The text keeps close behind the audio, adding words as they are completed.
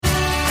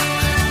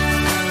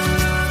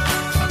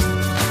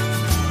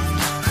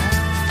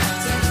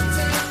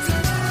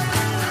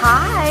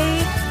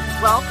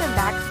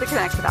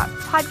Connect the Dots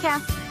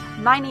podcast.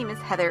 My name is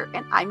Heather,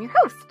 and I'm your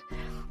host.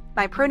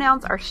 My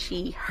pronouns are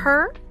she,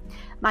 her.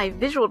 My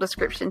visual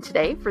description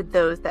today, for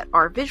those that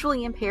are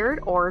visually impaired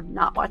or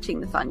not watching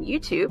this on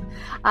YouTube,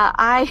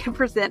 I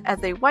present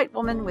as a white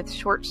woman with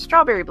short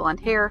strawberry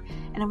blonde hair,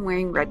 and I'm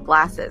wearing red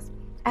glasses.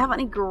 I have on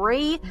a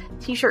gray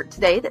t-shirt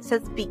today that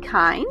says "Be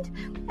Kind,"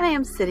 and I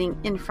am sitting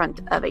in front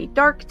of a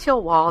dark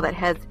teal wall that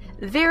has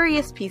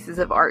various pieces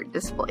of art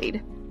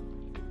displayed.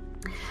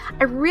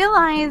 I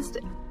realized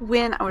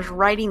when I was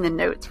writing the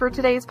notes for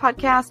today's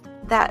podcast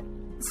that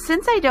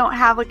since I don't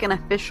have an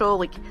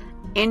official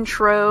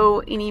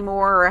intro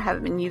anymore, or I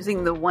haven't been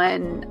using the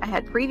one I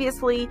had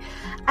previously,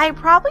 I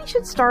probably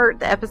should start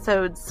the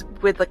episodes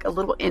with a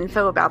little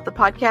info about the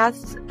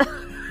podcast.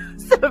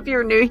 So if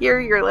you're new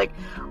here, you're like,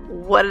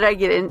 what did I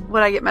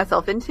get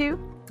myself into?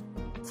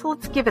 So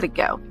let's give it a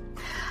go.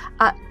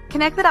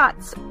 Connect the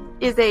Dots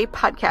is a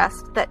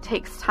podcast that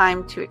takes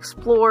time to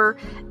explore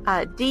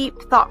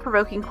deep,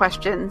 thought-provoking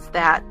questions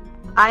that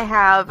I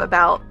have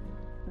about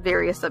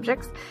various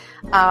subjects.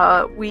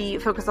 We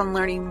focus on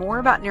learning more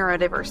about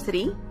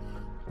neurodiversity.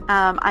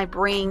 I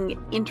bring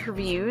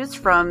interviews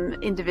from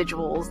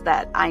individuals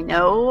that I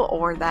know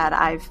or that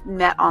I've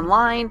met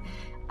online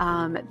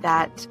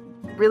that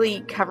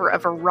really cover a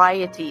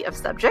variety of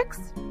subjects.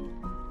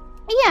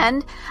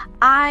 And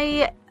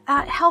I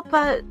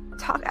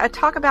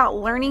talk about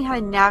learning how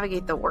to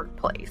navigate the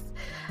workplace.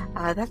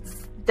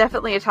 That's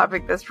definitely a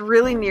topic that's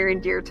really near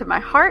and dear to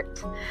my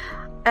heart.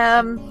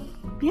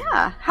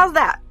 How's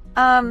that?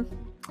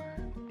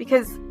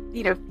 Because,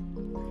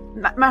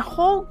 my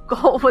whole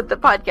goal with the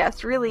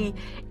podcast really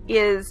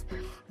is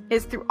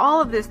through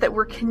all of this that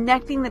we're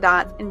connecting the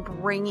dots and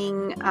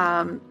bringing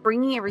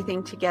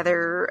everything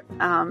together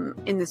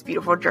in this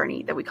beautiful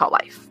journey that we call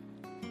life.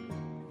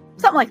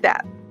 Something like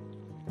that.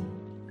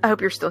 I hope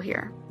you're still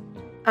here.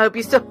 I hope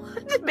you still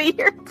want to be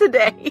here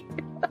today.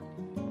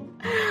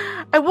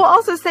 I will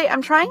also say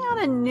I'm trying out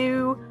a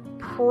new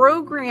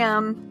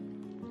program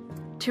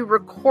to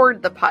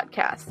record the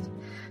podcast.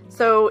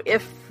 So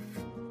if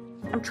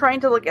I'm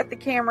trying to look at the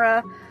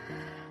camera,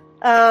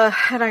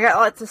 and I got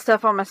lots of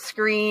stuff on my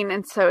screen,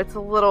 and so it's a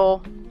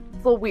little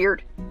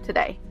weird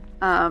today.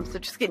 So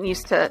just getting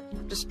used to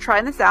just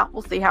trying this out.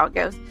 We'll see how it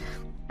goes.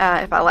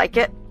 If I like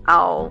it,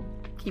 I'll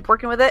keep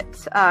working with it,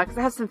 because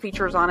it has some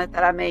features on it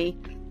that I may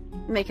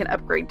make an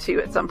upgrade to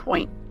at some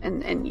point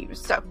and use.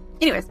 So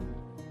anyways,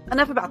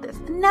 enough about this.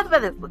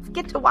 Let's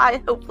get to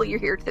why hopefully you're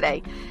here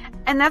today.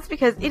 And that's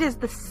because it is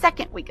the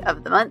second week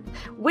of the month,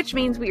 which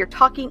means we are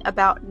talking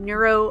about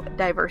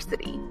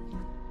neurodiversity.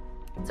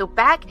 So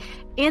back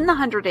in the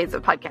 100 Days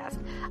of Podcast,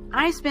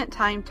 I spent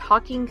time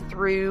talking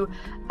through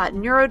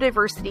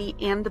neurodiversity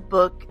and the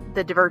book,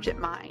 The Divergent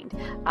Mind.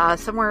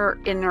 Somewhere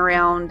in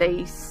around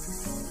a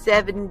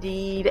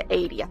 70 to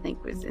 80, I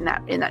think was in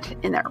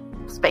that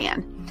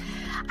span.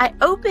 I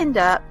opened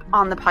up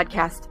on the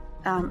podcast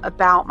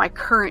about my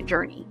current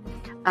journey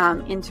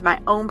into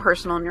my own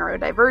personal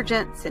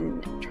neurodivergence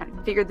and trying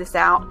to figure this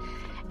out.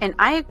 And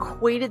I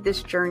equated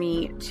this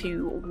journey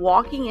to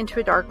walking into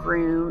a dark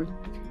room.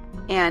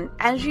 And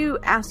as you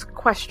ask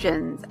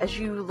questions, as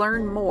you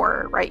learn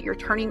more, right, you're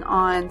turning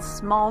on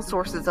small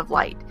sources of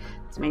light.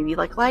 It's maybe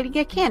like lighting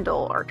a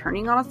candle or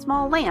turning on a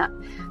small lamp.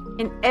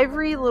 And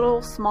every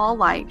little small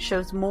light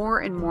shows more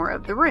and more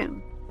of the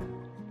room.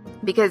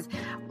 Because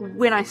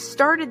when I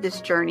started this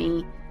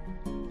journey,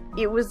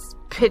 it was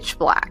pitch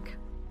black.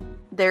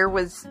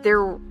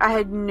 I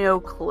had no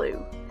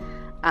clue.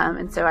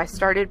 And so I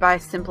started by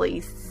simply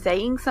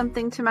saying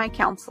something to my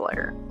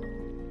counselor.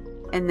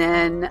 And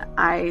then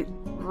I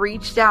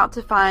reached out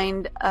to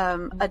find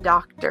a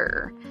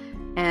doctor.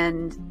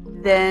 And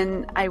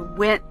then I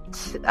went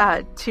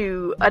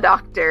to a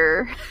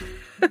doctor.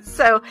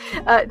 So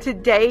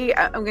today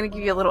I'm going to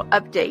give you a little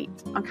update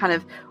on kind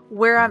of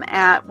where I'm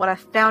at, what I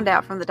found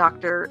out from the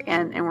doctor,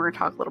 and we're going to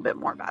talk a little bit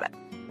more about it.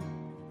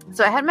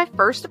 So I had my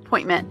first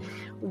appointment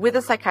with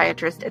a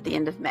psychiatrist at the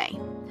end of May.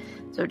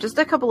 So just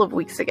a couple of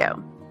weeks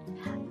ago.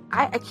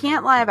 I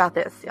can't lie about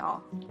this,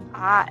 y'all.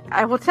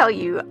 I will tell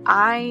you,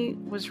 I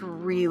was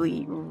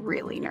really,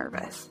 really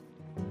nervous.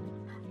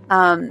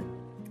 I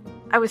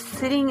was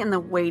sitting in the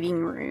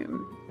waiting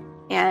room,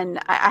 and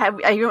I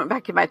went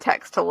back in my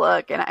text to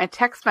look, and I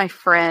texted my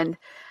friend.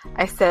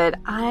 I said,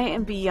 I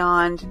am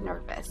beyond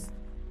nervous.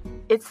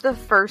 It's the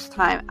first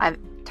time I've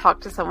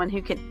talked to someone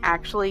who can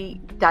actually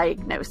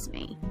diagnose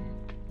me.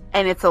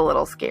 And it's a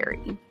little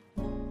scary.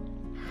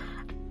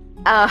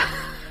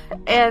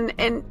 And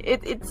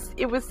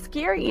it was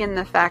scary in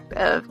the fact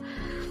of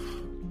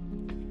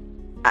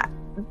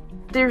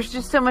there's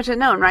just so much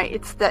unknown, right?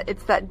 It's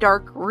that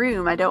dark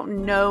room. I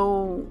don't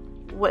know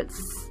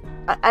what's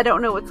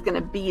going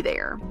to be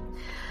there.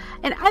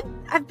 And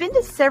I've been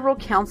to several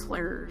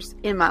counselors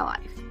in my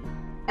life.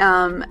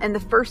 And the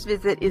first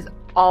visit is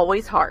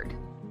always hard.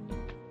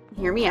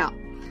 Hear me out.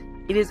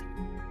 It is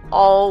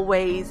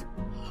always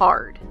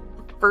hard.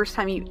 First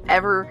time you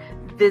ever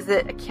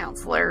visit a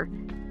counselor,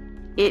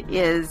 it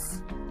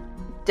is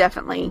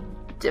definitely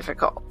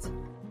difficult.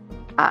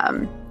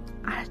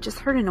 I just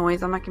heard a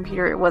noise on my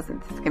computer. It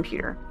wasn't this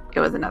computer. It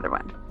was another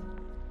one.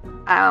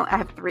 I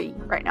have 3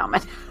 right now.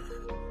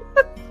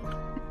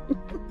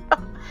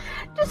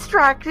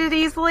 Distracted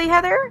easily,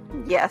 Heather?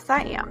 Yes,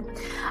 I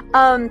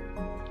am.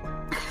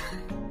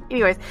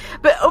 Anyways,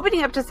 but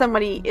opening up to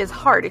somebody is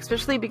hard,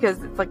 especially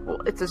because it's like,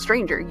 well, it's a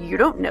stranger. You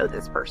don't know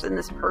this person.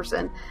 This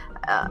person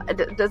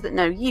doesn't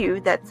know you.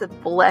 That's a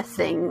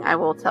blessing, I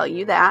will tell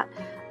you that,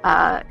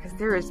 because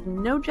there is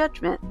no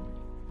judgment.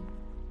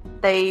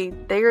 They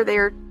are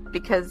there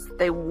because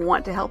they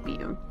want to help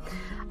you.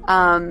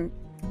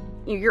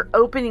 You're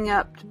opening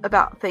up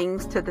about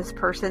things to this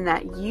person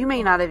that you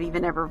may not have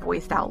even ever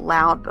voiced out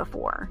loud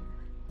before.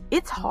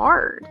 It's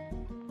hard.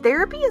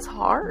 Therapy is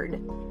hard.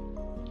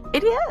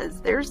 It is.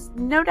 There's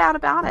no doubt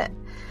about it.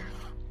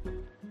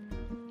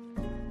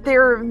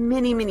 There are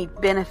many, many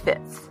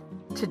benefits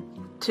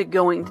to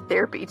going to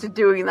therapy, to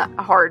doing that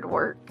hard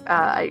work.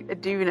 I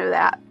do know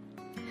that.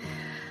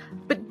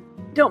 But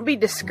don't be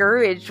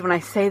discouraged when I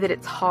say that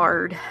it's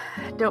hard.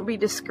 Don't be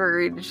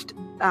discouraged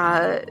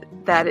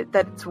that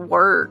it's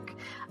work.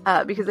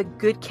 Because a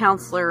good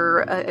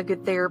counselor, a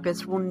good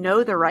therapist will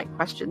know the right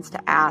questions to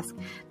ask.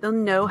 They'll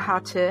know how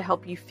to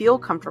help you feel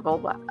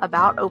comfortable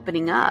about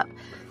opening up.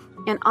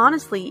 And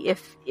honestly,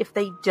 if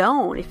they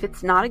don't, if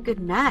it's not a good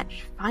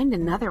match, find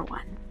another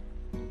one.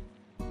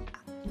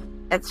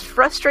 As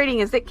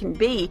frustrating as it can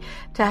be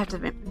to have to,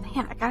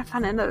 man, I gotta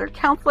find another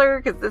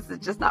counselor because this is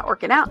just not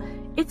working out.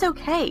 It's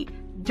okay.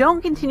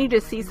 Don't continue to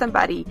see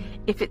somebody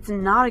if it's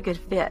not a good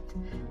fit,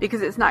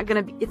 because it's not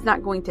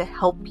going to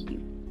help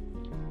you.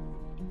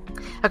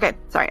 Okay,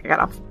 sorry, I got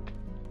off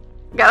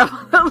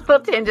a little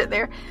tangent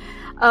there.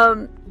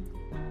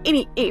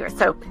 Anyway,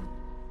 so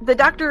the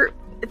doctor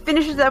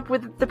finishes up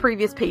with the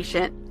previous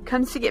patient,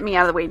 comes to get me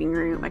out of the waiting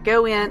room. I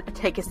go in, I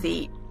take a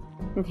seat,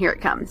 and here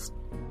it comes.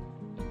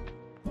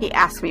 He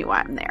asks me why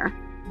I'm there.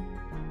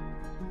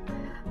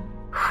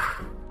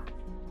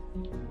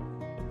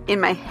 In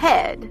my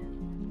head,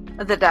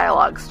 the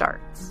dialogue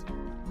starts.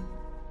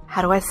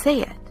 How do I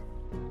say it?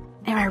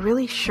 Am I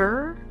really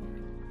sure?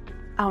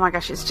 Oh my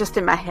gosh, it's just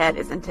in my head,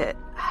 isn't it?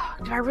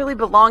 Do I really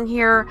belong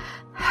here?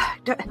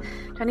 Do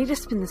I need to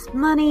spend this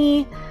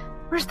money?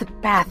 Where's the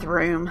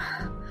bathroom?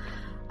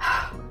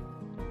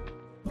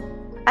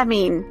 I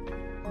mean,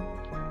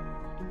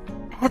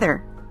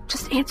 Heather,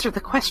 just answer the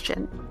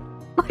question.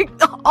 Like,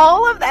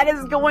 all of that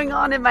is going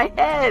on in my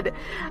head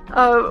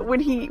when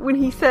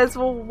he says,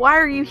 well, why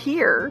are you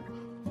here?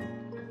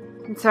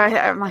 And so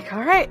I'm like,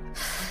 all right.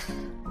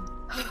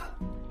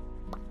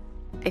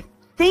 I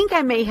think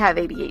I may have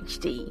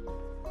ADHD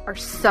or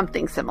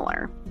something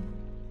similar.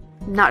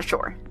 Not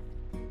sure.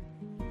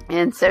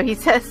 And so he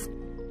says,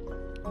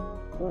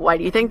 why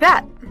do you think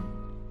that?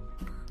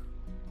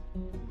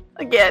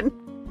 Again,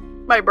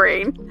 my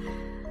brain.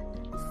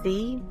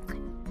 See,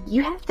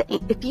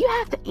 if you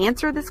have to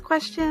answer this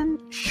question,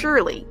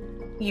 surely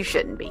you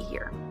shouldn't be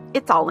here.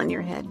 It's all in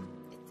your head.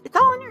 It's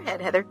all in your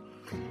head, Heather.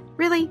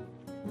 Really?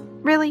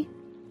 Really?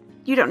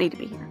 You don't need to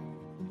be here.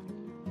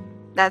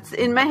 That's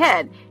in my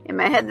head. In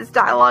my head, this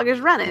dialogue is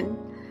running.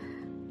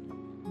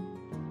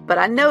 But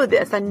I know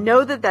this. I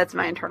know that that's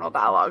my internal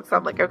dialogue. So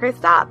I'm like, okay,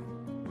 stop.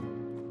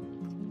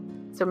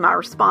 So my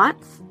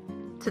response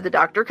to the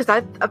doctor, because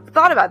I've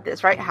thought about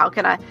this, right? How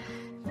can I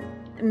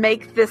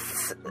make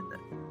this...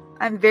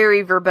 I'm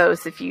very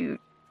verbose. If you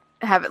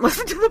haven't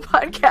listened to the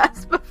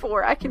podcast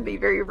before, I can be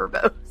very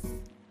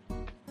verbose.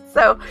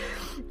 So,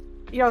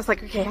 I was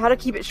like, okay, how to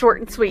keep it short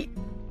and sweet.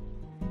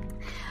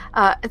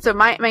 And so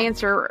my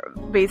answer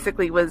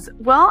basically was,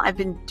 well, I've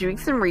been doing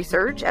some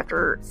research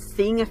after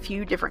seeing a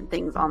few different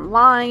things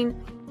online.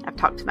 I've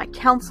talked to my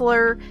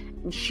counselor,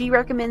 and she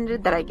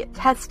recommended that I get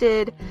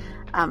tested.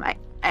 I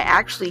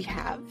actually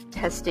have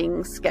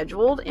testing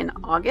scheduled in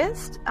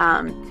August.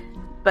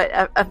 But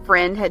a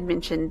friend had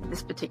mentioned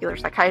this particular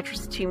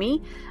psychiatrist to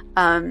me,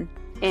 and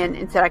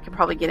said I could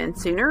probably get in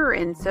sooner.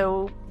 And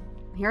so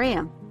here I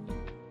am.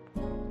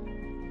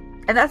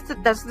 And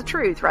that's the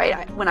truth,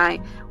 right? When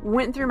I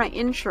went through my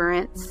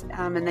insurance,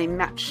 and they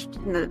matched,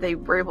 they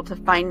were able to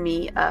find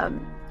me a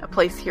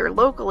place here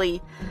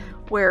locally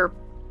where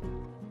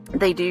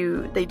they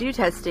do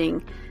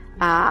testing.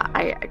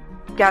 I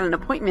got an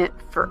appointment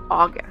for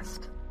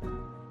August,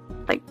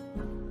 like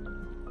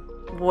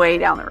way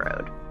down the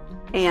road.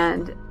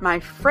 And my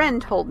friend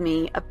told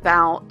me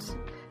about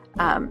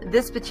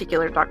this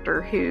particular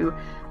doctor who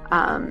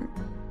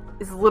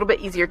is a little bit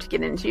easier to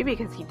get into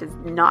because he does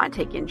not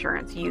take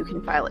insurance. You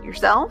can file it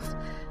yourself.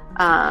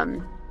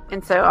 And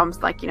so I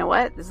was like, you know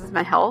what? This is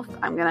my health.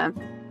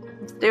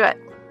 Let's do it.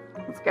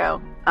 Let's go.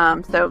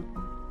 So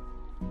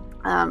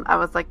I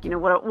was like,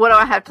 what do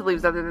I have to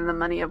lose other than the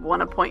money of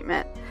one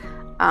appointment?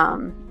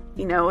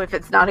 If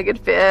it's not a good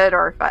fit,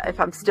 or if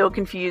I'm still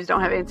confused,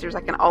 don't have answers,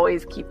 I can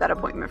always keep that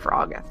appointment for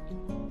August.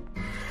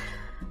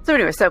 So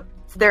anyway, so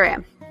there I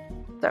am.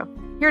 So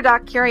here,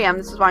 doc, here I am.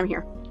 This is why I'm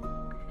here.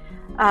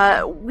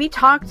 We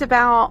talked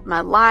about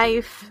my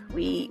life.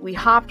 We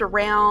hopped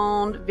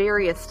around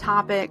various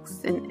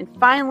topics, and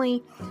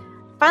finally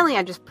finally,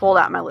 I just pulled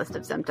out my list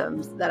of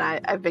symptoms that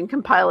I've been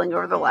compiling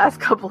over the last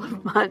couple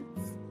of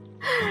months.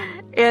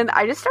 And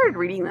I just started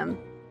reading them.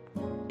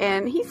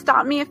 And he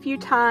stopped me a few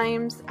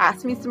times,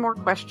 asked me some more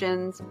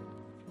questions.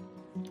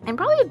 And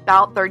probably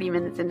about 30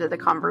 minutes into the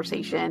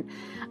conversation,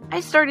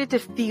 I started to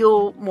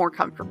feel more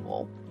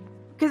comfortable.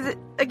 Because,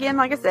 again,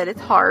 like I said,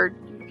 it's hard.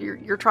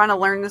 You're trying to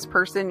learn this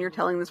person. You're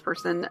telling this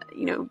person,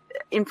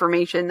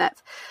 information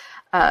that's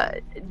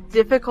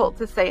difficult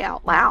to say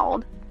out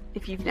loud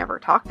if you've never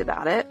talked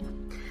about it.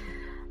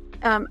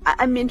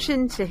 I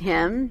mentioned to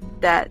him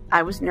that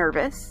I was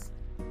nervous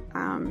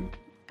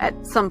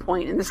at some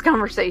point in this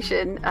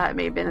conversation. It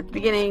may have been at the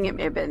beginning. It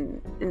may have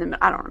been in the middle.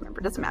 I don't remember.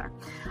 It doesn't matter.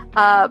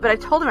 But I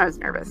told him I was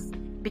nervous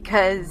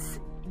because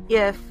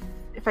if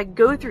I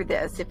go through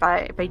this, if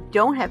I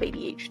don't have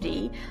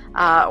ADHD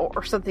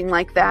or something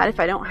like that, if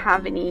I don't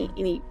have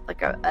any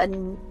like a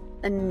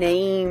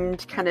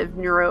named kind of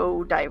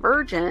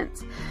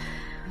neurodivergence,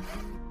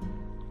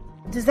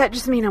 does that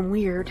just mean I'm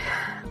weird?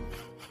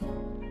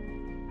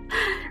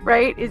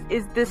 Right?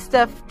 Is this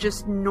stuff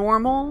just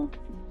normal?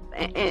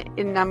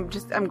 And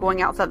I'm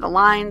going outside the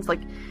lines.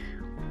 Like,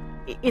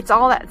 it's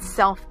all that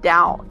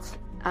self-doubt,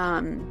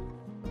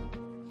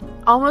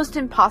 almost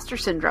imposter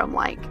syndrome.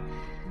 Like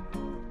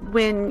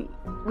when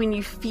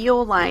you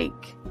feel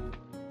like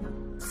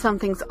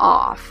something's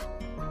off,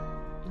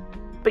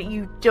 but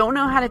you don't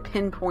know how to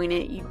pinpoint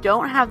it. You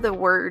don't have the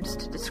words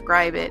to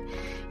describe it.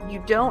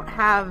 You don't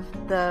have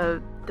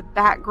the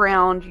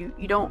background. You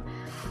don't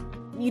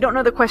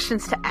know the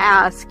questions to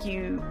ask.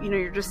 You're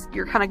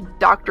kind of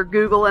Dr.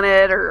 Googling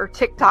it or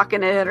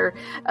TikToking it or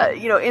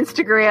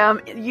Instagram,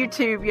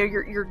 YouTube.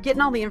 You're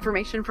getting all the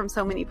information from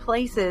so many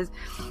places,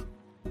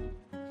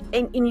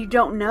 and you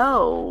don't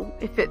know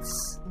if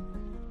it's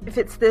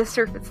this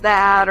or if it's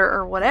that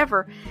or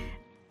whatever.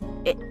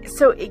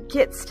 So it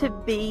gets to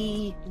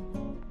be.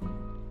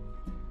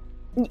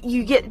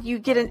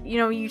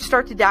 You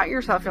start to doubt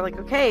yourself. You're like,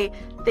 okay,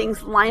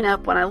 things line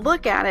up when I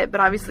look at it, but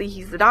obviously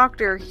he's the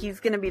doctor. He's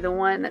going to be the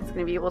one that's going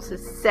to be able to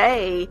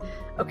say,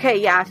 okay,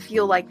 yeah, I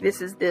feel like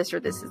this is this or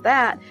this is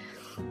that.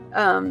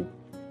 And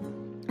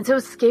so it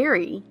was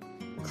scary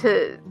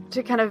to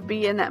kind of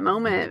be in that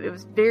moment.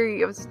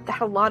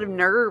 Had a lot of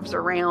nerves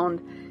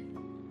around,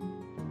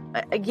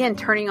 again,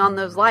 turning on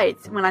those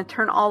lights. When I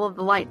turn all of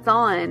the lights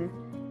on,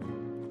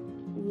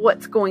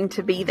 what's going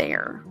to be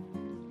there?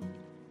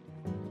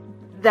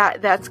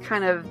 That's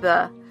kind of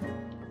the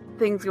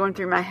things going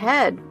through my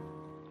head.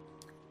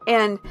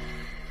 And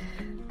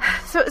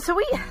so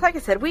we, like I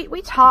said,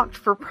 we talked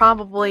for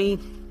probably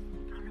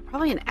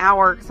an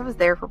hour, because I was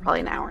there for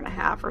probably an hour and a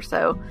half or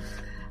so.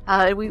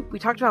 We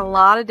talked about a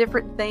lot of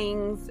different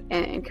things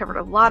and covered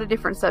a lot of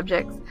different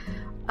subjects.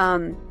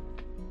 And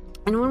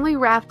when we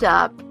wrapped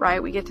up,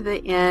 right, we get to the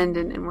end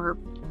and we're,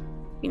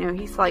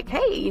 he's like,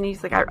 hey,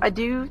 he's like, I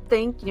do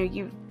think,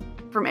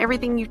 from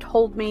everything you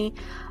told me,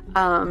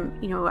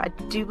 I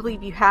do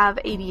believe you have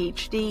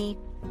ADHD.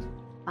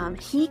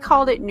 He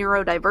called it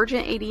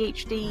neurodivergent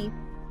ADHD.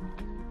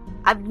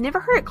 I've never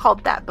heard it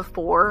called that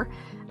before.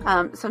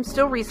 So I'm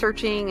still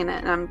researching and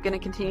I'm going to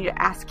continue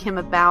to ask him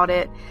about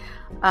it.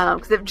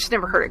 Because I've just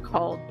never heard it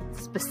called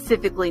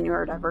specifically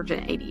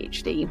neurodivergent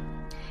ADHD.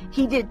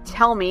 He did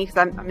tell me, because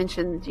I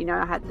mentioned,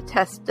 I had the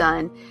test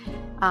done.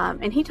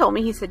 And he told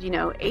me, he said,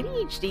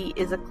 ADHD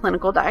is a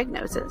clinical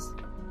diagnosis.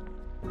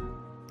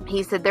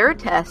 He said, there are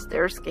tests,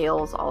 there are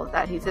scales, all of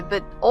that. He said,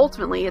 but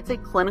ultimately it's a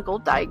clinical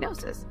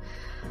diagnosis.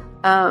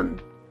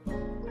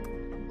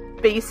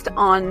 Based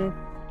on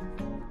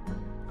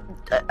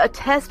a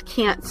test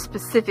can't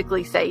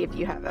specifically say if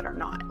you have it or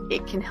not.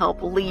 It can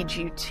help lead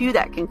you to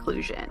that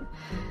conclusion.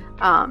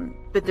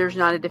 But there's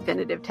not a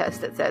definitive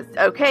test that says,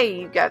 okay,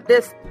 you got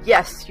this.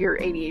 Yes, you're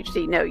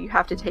ADHD. No, you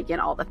have to take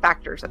in all the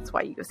factors. That's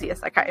why you go see a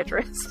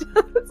psychiatrist.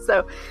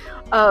 So,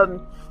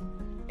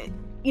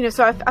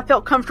 so I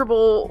felt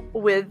comfortable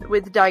with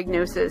the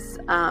diagnosis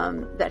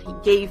that he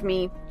gave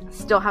me.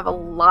 Still have a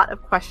lot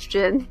of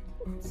questions.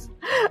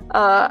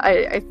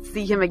 I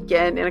see him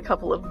again in a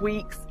couple of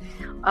weeks.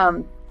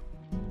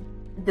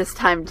 This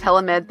time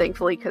telemed,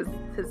 thankfully, because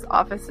his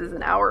office is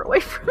an hour away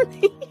from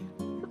me.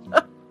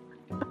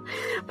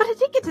 But I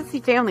did get to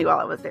see family while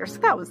I was there, so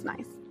that was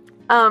nice.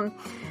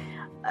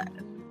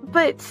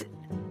 But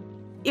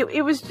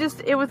it was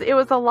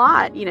a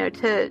lot,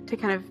 to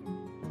kind of,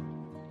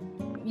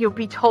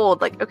 be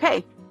told, like,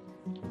 okay,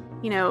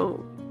 you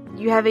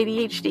have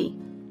ADHD.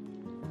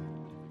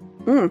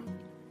 All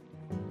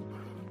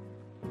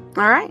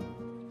right.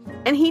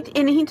 And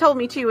he told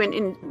me too,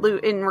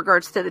 in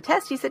regards to the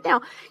test, he said,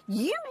 now,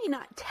 you may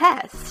not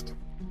test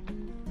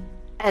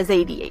as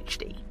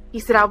ADHD. He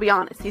said, I'll be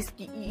honest,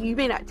 you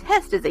may not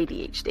test as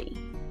ADHD.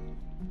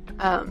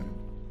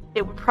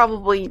 It would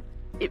probably,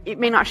 it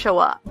may not show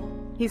up.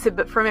 He said,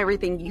 but from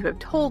everything you have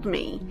told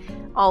me,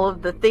 all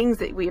of the things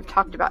that we have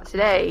talked about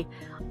today,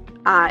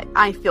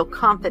 I feel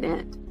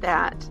confident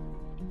that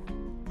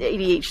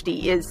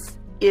ADHD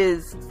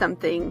is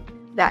something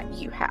that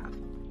you have.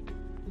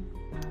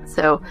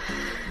 So,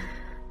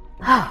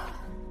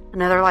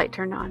 another light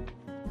turned on.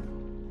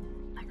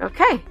 Like,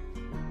 okay,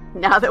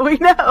 now that we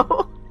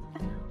know,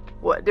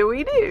 what do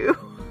we do?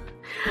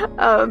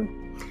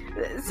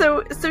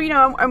 So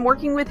I'm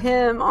working with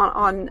him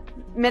on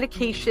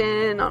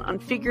medication, on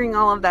figuring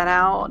all of that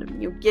out,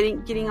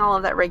 getting all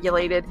of that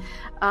regulated,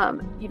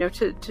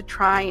 to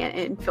try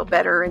and feel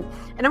better. And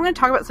I'm going to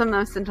talk about some of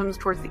those symptoms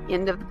towards the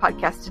end of the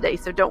podcast today.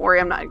 So don't worry,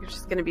 I'm not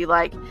just going to be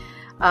like,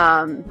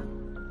 all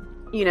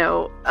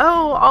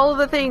of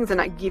the things and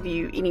not give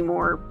you any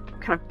more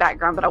kind of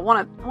background, but I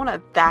want to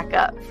back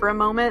up for a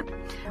moment,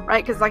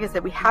 right? Because like I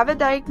said, we have a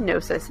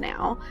diagnosis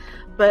now,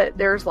 but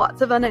there's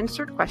lots of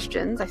unanswered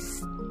questions.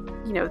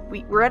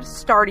 We're at a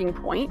starting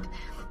point.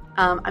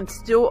 I'm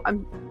still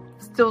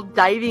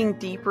diving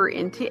deeper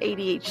into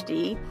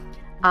ADHD.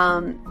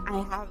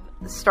 I have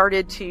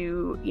started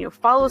to,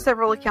 follow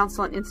several accounts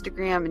on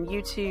Instagram and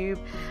YouTube.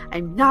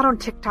 I'm not on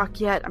TikTok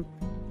yet. I'm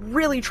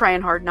really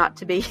trying hard not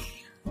to be.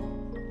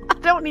 I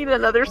don't need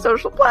another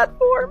social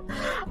platform.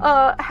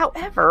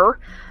 However,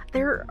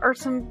 there are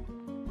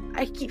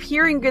I keep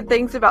hearing good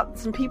things about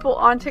some people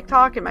on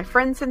TikTok, and my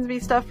friend sends me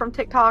stuff from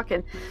TikTok,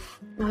 and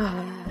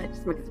it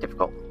just makes it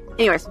difficult.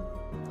 Anyways,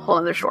 whole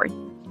other story.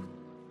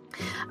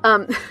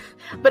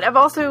 But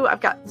I've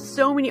got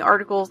so many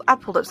articles. I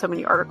pulled up so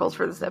many articles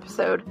for this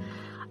episode.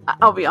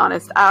 I'll be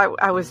honest.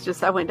 I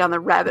went down the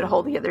rabbit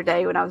hole the other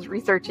day when I was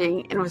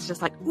researching, and was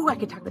just like, ooh, I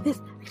could talk about this.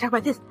 I could talk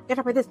about this. I could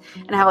talk about this.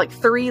 And I have like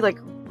 3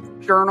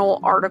 journal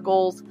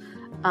articles,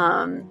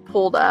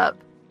 pulled up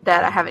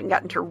that I haven't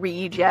gotten to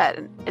read yet.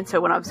 And so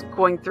when I was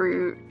going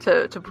through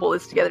to pull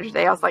this together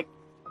today, I was like,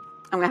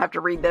 I'm going to have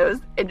to read those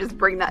and just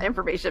bring that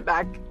information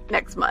back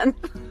next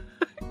month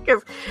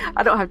because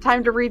I don't have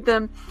time to read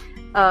them.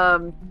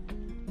 And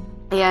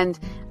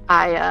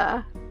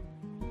I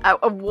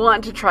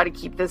want to try to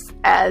keep this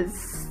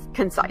as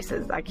concise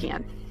as I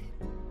can.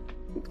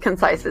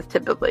 Concise is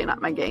typically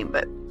not my game,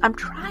 but I'm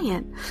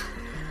trying.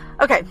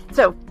 Okay,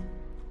 so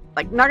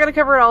not going to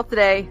cover it all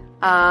today.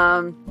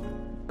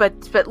 But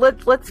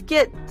let's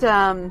get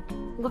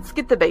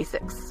the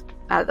basics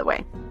out of the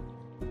way.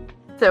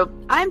 So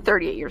I'm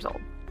 38 years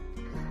old.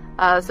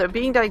 So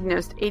being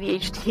diagnosed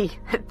ADHD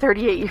at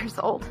 38 years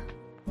old.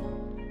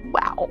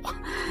 Wow.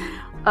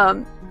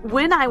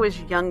 When I was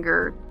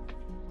younger,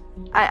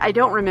 I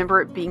don't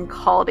remember it being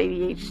called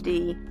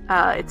ADHD.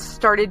 It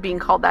started being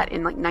called that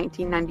in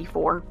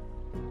 1994.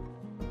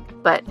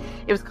 But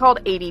it was called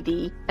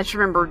ADD. I just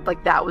remember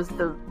that was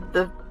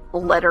the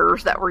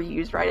letters that were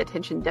used, right?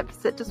 Attention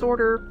deficit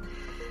disorder.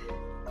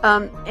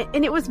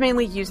 And it was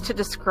mainly used to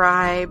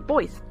describe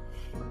boys.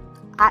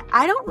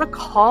 I don't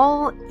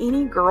recall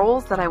any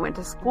girls that I went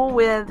to school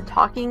with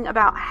talking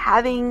about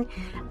having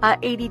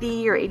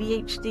ADD or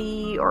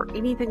ADHD or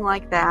anything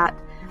like that.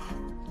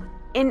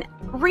 And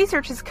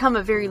research has come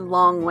a very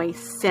long way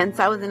since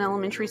I was in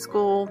elementary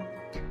school.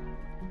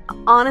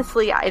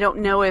 Honestly, I don't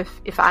know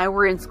if I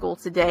were in school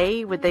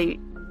today, would they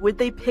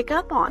pick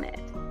up on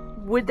it?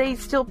 Would they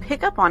still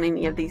pick up on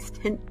any of these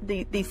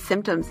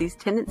symptoms, these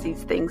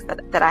tendencies, things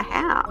that I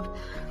have?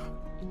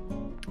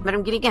 But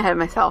I'm getting ahead of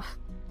myself.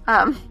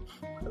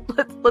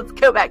 Let's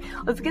go back.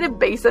 Let's get a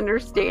base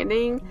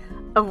understanding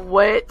of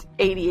what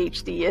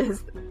ADHD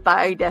is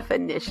by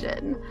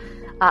definition.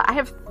 I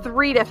have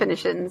 3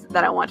 definitions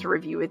that I want to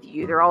review with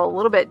you. They're all a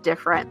little bit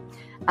different,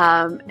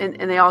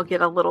 and they all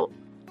get a little,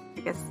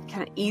 I guess,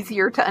 kind of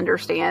easier to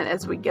understand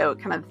as we go. It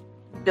kind of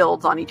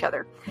builds on each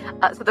other.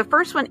 So the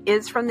first one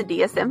is from the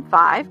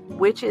DSM-5,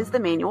 which is the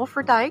manual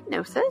for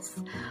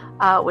diagnosis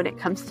when it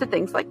comes to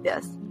things like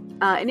this.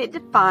 And it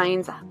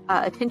defines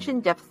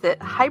attention deficit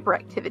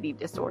hyperactivity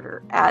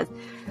disorder as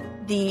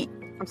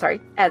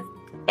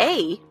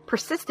a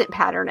persistent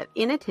pattern of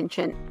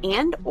inattention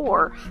and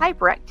or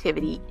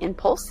hyperactivity,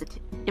 impulsivity,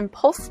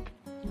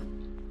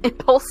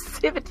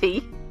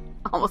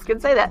 almost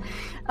couldn't say that,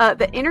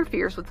 that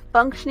interferes with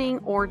functioning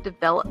or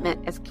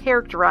development as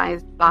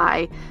characterized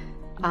by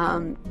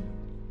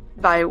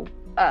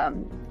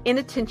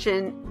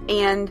inattention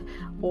and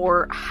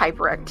or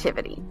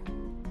hyperactivity.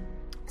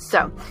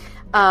 So,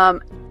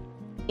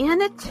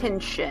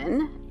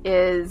 inattention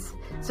is,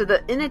 so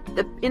the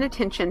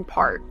inattention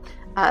part,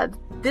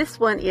 this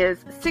one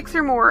is 6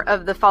 or more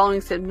of the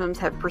following symptoms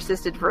have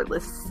persisted for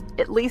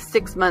at least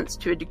 6 months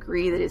to a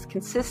degree that is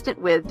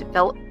consistent with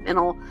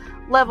developmental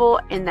level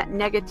and that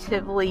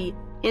negatively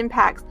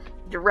impacts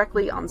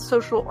directly on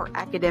social or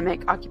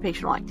academic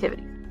occupational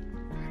activity.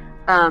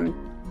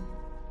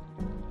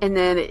 And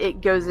then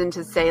it goes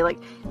into say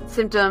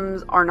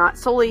symptoms are not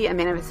solely a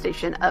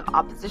manifestation of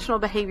oppositional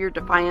behavior,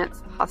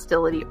 defiance,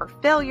 hostility, or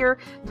failure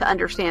to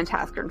understand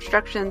tasks or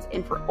instructions.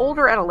 And for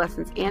older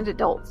adolescents and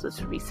adults, this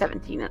would be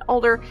 17 and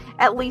older,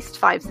 at least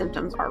 5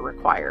 symptoms are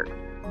required.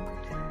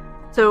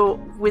 So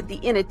with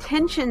the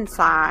inattention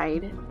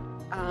side,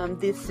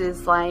 this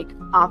is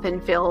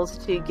often fails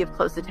to give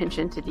close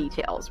attention to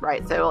details,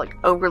 right? So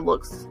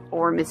overlooks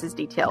or misses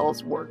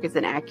details, work is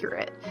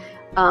inaccurate.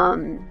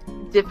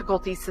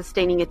 Difficulty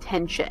sustaining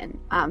attention.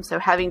 So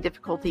having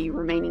difficulty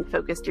remaining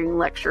focused during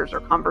lectures or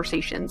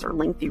conversations or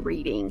lengthy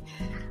reading.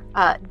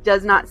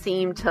 does not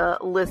seem to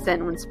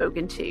listen when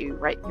spoken to,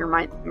 right? Your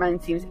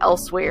mind seems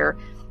elsewhere,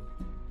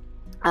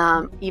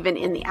 even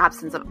in the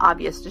absence of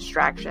obvious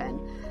distraction.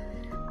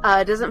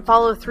 Doesn't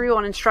follow through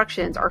on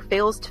instructions or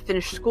fails to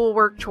finish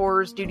schoolwork,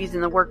 chores, duties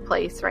in the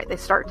workplace, right? They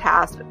start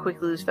tasks but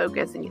quickly lose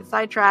focus and get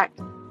sidetracked.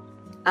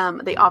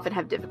 They often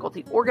have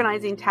difficulty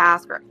organizing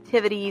tasks or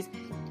activities,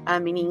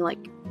 meaning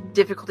like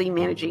difficulty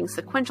managing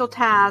sequential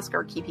tasks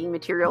or keeping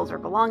materials or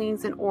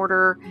belongings in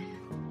order.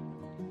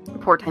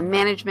 Poor time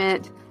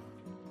management.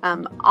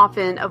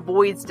 Often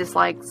avoids,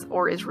 dislikes,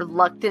 or is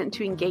reluctant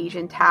to engage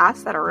in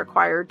tasks that are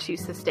required to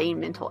sustain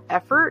mental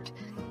effort.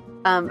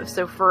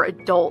 So for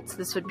adults,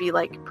 this would be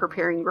like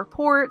preparing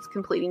reports,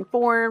 completing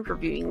forms,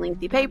 reviewing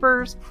lengthy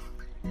papers.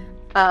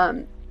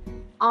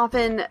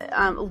 Often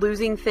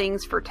losing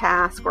things for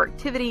tasks or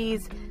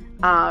activities,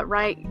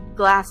 right?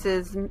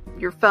 Glasses,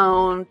 your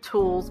phone,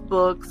 tools,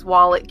 books,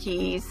 wallet,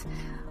 keys.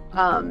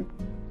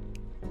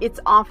 It's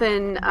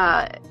often,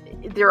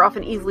 they're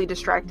often easily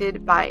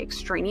distracted by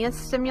extraneous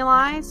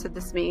stimuli. So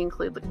this may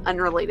include like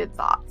unrelated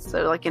thoughts.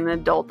 So like in an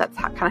adult, that's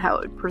kind of how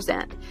it would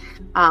present.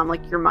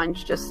 Like your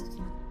mind's just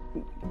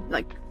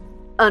like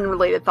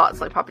unrelated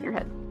thoughts like pop in your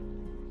head.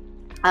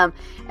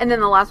 And then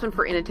the last one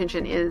for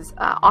inattention is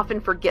often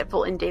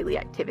forgetful in daily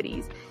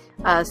activities.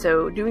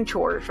 So doing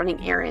chores,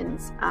 running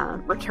errands,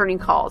 returning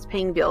calls,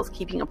 paying bills,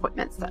 keeping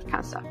appointments, that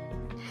kind of stuff.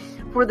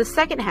 For the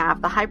second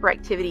half, the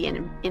hyperactivity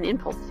and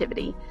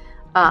impulsivity,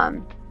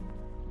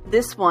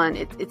 this one,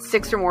 it's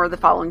 6 or more of the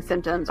following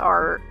symptoms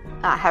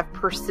have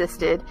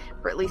persisted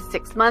for at least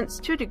 6 months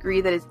to a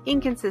degree that is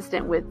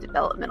inconsistent with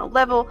developmental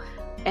level,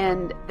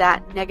 and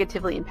that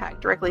negatively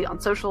impact directly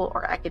on social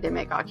or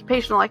academic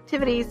occupational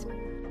activities.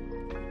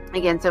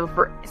 Again, so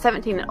for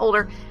 17 and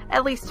older,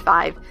 at least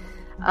 5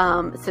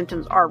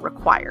 symptoms are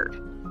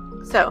required.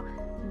 So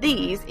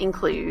these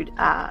include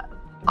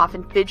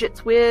often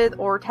fidgets with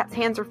or taps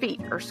hands or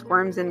feet or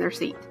squirms in their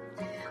seat.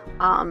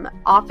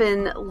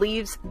 Often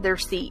leaves their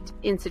seat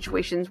in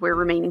situations where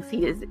remaining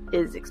seat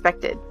is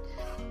expected.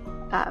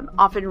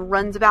 Often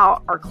runs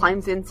about or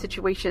climbs in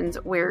situations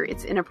where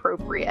it's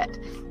inappropriate.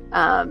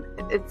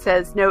 It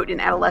says, note in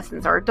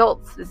adolescents or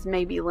adults, this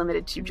may be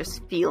limited to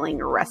just feeling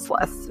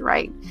restless,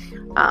 right?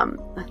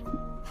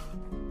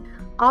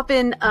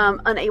 Often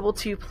unable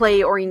to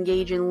play or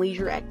engage in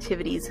leisure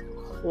activities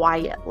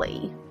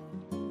quietly.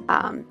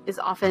 Is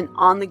often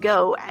on the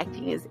go,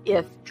 acting as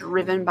if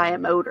driven by a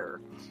motor.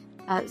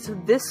 So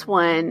this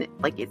one,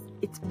 like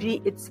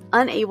it's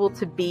unable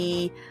to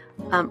be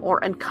or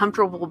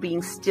uncomfortable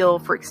being still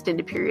for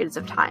extended periods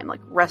of time,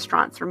 like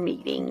restaurants or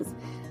meetings.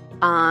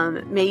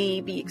 May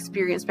be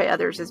experienced by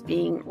others as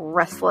being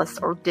restless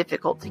or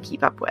difficult to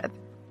keep up with.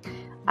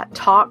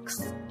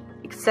 Talks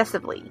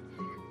excessively.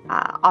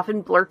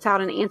 Often blurts out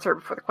an answer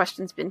before the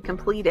question's been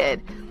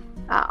completed.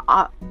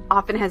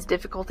 Often has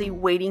difficulty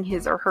waiting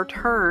his or her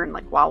turn,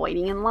 like while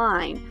waiting in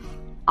line.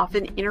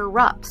 Often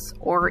interrupts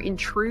or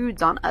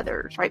intrudes on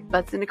others, right?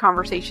 Butts into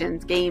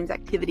conversations, games,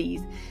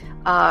 activities.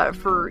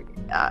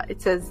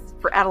 It says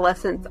for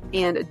adolescents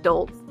and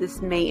adults, this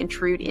may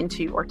intrude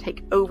into or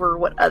take over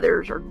what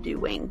others are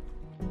doing.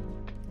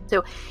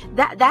 So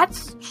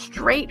that's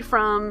straight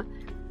from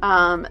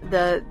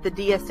the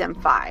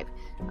DSM-5.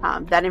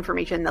 That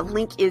information, the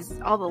link is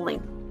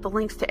the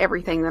links to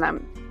everything that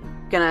I'm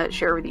going to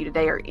share with you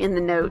today are in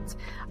the notes,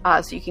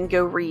 so you can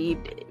go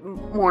read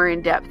more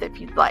in depth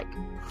if you'd like.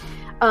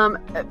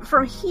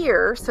 From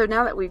here, so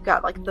now that we've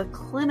got like the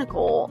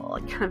clinical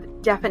kind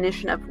of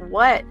definition of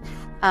what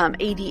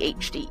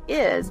ADHD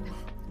is,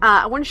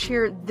 I want to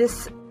share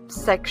this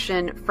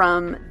section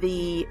from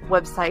the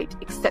website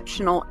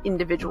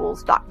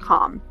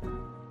exceptionalindividuals.com.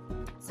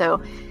 So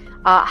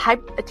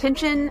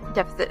attention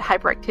deficit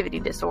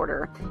hyperactivity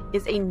disorder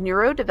is a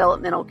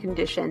neurodevelopmental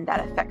condition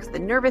that affects the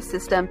nervous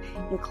system,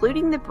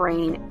 including the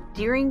brain,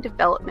 during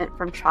development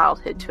from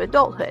childhood to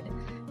adulthood.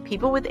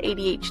 People with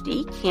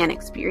ADHD can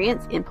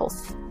experience I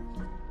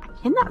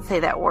cannot say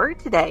that word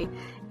today,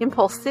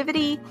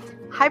 impulsivity,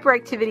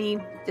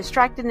 hyperactivity,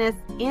 distractedness,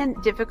 and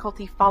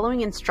difficulty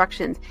following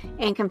instructions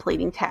and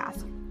completing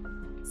tasks.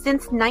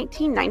 Since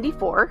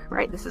 1994,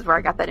 right, this is where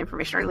I got that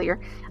information earlier,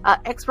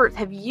 experts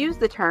have used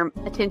the term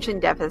attention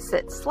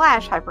deficit /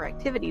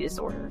 hyperactivity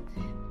disorder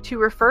to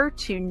refer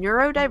to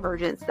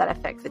neurodivergence that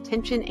affects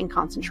attention and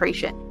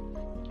concentration.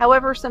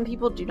 However, some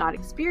people do not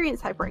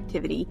experience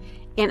hyperactivity,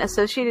 and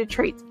associated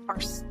traits are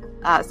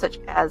such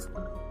as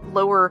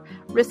lower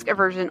risk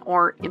aversion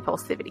or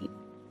impulsivity.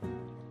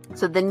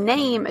 So the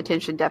name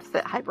attention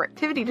deficit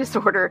hyperactivity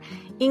disorder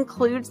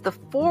includes the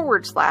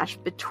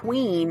 /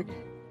 between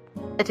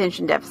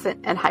attention deficit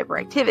and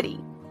hyperactivity.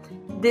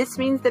 This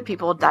means that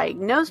people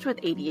diagnosed with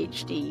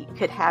ADHD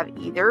could have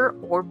either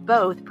or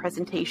both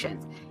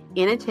presentations,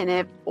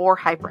 inattentive or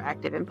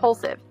hyperactive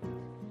impulsive.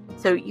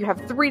 So you have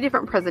 3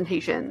 different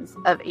presentations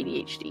of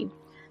ADHD.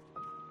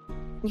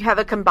 You have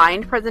a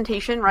combined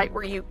presentation, right,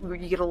 where you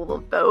get a little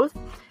of both.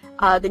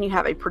 Then you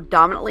have a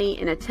predominantly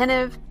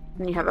inattentive,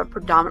 and you have a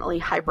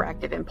predominantly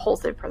hyperactive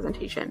impulsive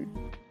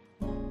presentation.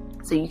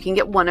 So you can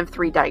get one of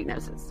 3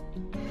 diagnoses.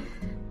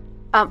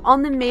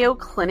 On the Mayo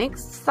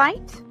Clinic's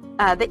site,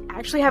 they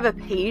actually have a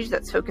page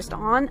that's focused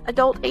on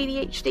adult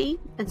ADHD.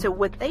 And so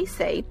what they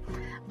say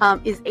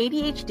is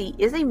ADHD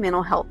is a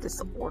mental health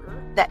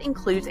disorder that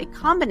includes a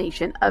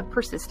combination of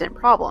persistent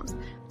problems,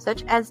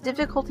 such as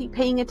difficulty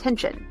paying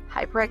attention,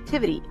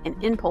 hyperactivity,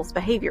 and impulse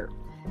behavior.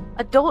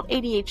 Adult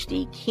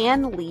ADHD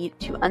can lead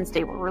to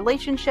unstable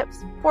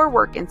relationships, poor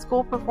work and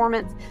school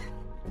performance,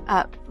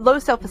 low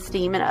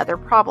self-esteem, and other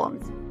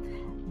problems.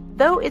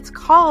 Though it's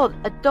called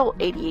adult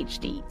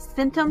ADHD,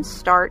 symptoms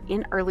start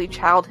in early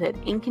childhood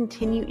and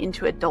continue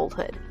into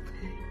adulthood.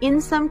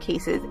 In some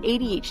cases,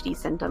 ADHD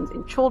symptoms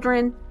in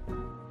children,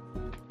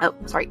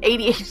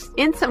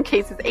 in some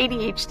cases,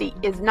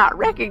 ADHD is not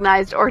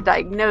recognized or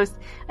diagnosed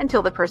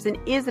until the person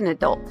is an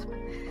adult.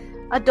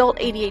 Adult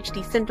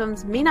ADHD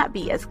symptoms may not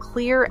be as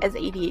clear as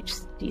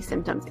ADHD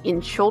symptoms in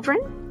children.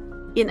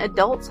 In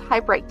adults,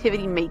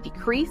 hyperactivity may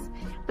decrease,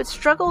 but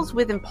struggles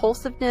with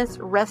impulsiveness,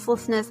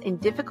 restlessness, and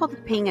difficulty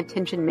paying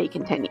attention may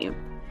continue.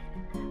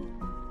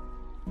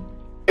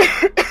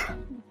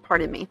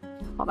 Pardon me.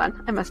 Hold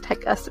on. I must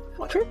take a sip of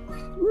water.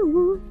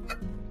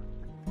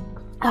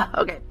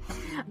 Okay.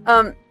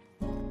 All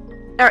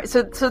right.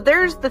 So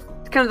there's the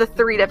kind of the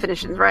three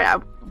definitions,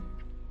 right?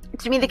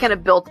 To me, they kind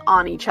of built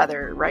on each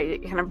other, right?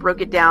 It kind of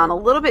broke it down a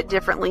little bit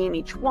differently in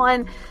each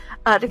one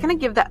to kind of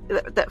give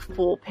that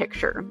full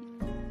picture.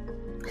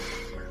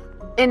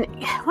 And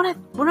when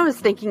I was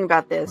thinking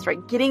about this,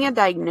 right, getting a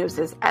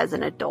diagnosis as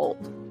an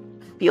adult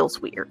feels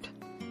weird.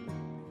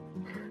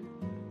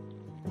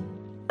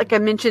 Like I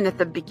mentioned at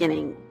the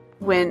beginning,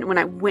 when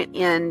I went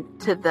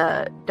into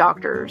the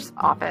doctor's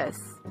office,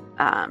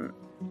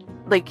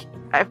 like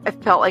I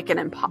felt like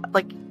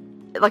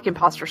like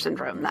imposter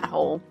syndrome. That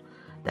whole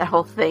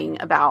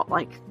thing about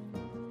like,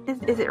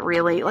 is it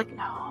really? Like,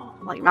 no.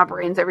 Like my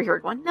brain's over here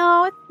going,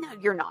 no,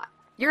 you're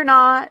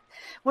not.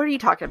 What are you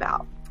talking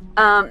about?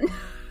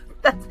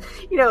 That's,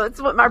 it's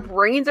what my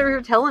brain's over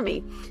here telling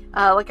me.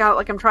 Like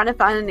I'm trying to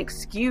find an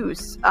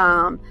excuse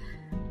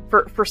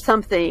for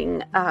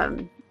something,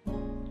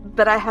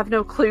 but I have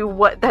no clue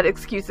what that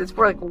excuse is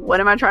for. Like, what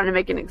am I trying to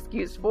make an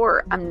excuse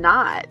for? I'm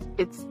not.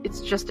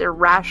 It's just a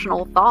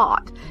rational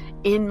thought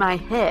in my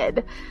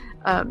head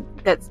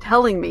that's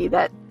telling me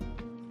that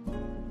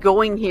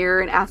going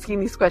here and asking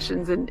these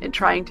questions and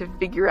trying to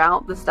figure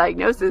out this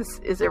diagnosis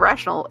is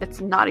irrational.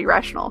 It's not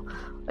irrational.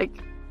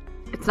 Like,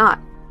 it's not.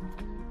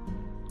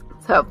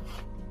 So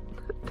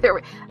there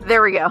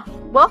we go.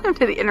 Welcome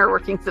to the inner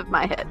workings of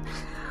my head.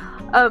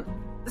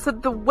 So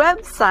the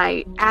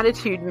website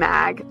Attitude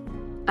Mag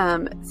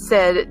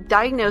said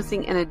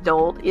diagnosing an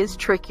adult is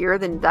trickier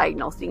than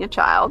diagnosing a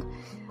child.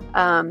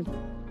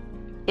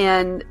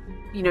 And,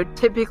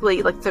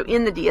 typically, like, so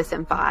in the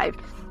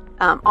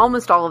DSM-5,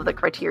 almost all of the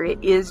criteria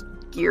is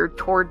geared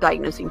toward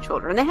diagnosing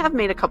children. They have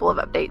made a couple of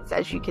updates,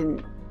 as you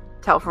can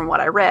tell from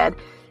what I read,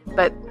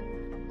 but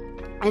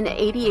an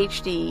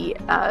ADHD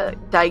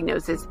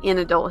diagnosis in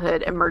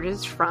adulthood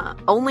emerges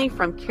only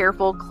from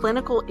careful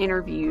clinical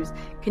interviews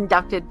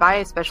conducted by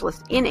a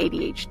specialist in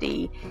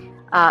ADHD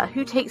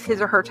who takes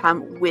his or her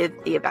time with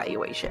the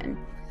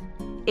evaluation.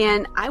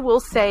 And I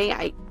will say,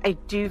 I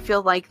do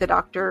feel like the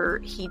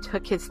doctor, he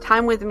took his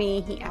time with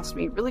me. He asked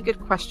me really good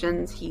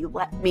questions. He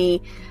let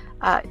me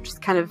just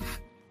kind of,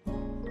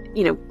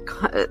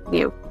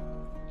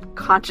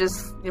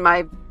 conscious,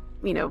 my,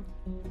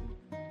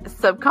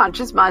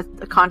 subconscious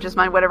mind, conscious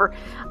mind, whatever.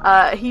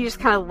 He just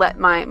kind of let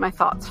my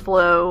thoughts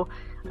flow.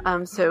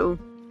 So,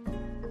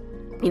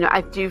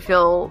 I do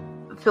feel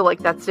like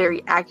that's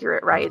very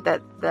accurate, right?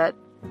 That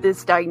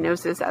this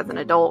diagnosis as an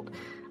adult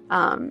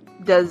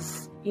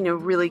does,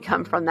 really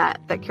come from that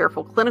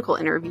careful clinical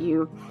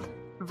interview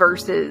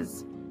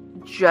versus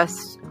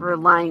just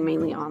relying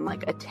mainly on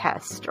like a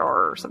test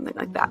or something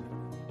like that.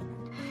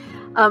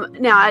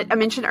 Now, I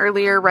mentioned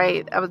earlier,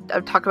 right, I would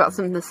talk about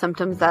some of the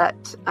symptoms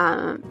that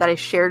I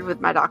shared with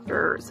my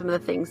doctor, some of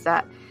the things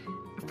that,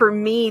 for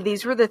me,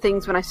 these were the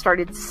things when I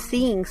started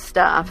seeing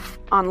stuff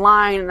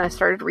online and I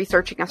started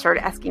researching, I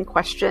started asking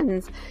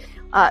questions.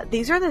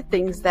 These are the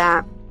things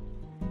that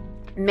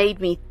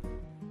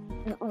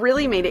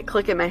really made it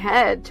click in my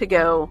head to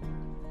go,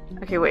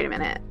 okay, wait a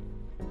minute.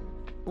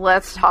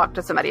 Let's talk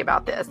to somebody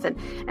about this. And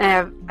I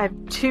have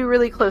two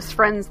really close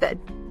friends that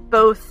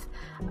both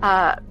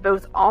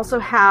also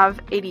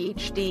have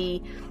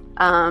ADHD,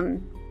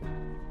 and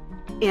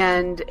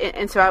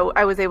so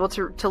I was able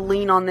to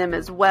lean on them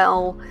as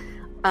well,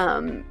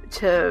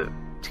 to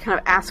kind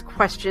of ask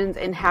questions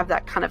and have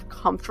that kind of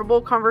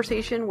comfortable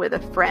conversation with a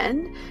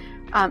friend,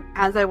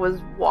 as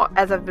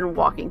I've been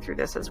walking through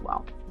this as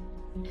well.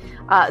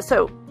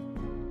 So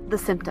the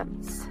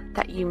symptoms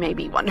that you may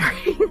be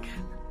wondering.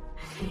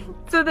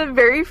 So the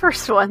very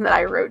first one that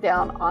I wrote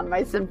down on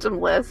my symptom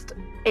list,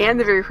 and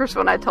the very first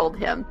one I told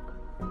him,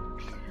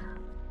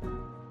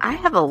 I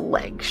have a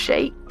leg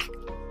shake.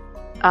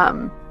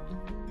 And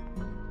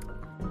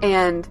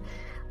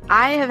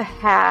I have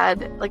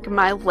had, like,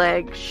 my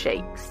leg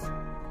shakes.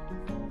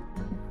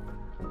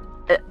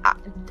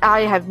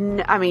 I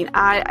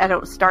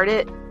don't start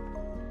it.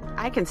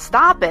 I can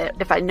stop it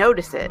if I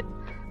notice it,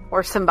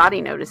 or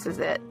somebody notices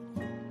it,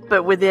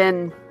 but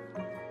within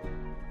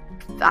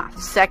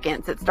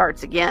seconds it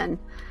starts again.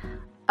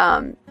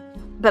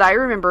 But I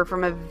remember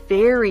from a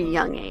very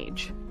young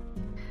age,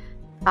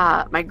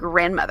 my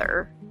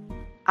grandmother,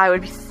 I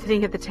would be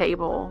sitting at the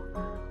table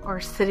or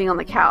sitting on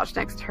the couch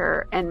next to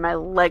her, and my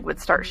leg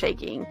would start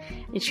shaking,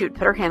 and she would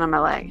put her hand on my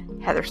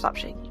leg. Heather, stop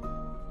shaking.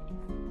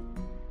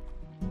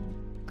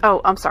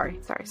 Oh, I'm sorry.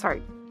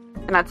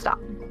 And I'd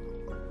stop.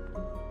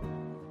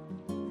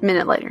 A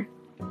minute later,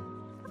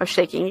 I was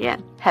shaking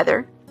again.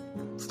 Heather,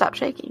 stop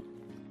shaking.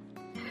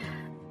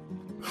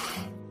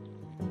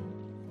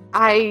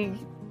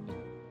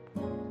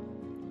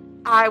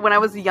 When I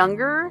was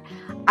younger,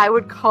 I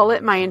would call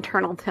it my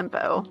internal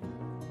tempo.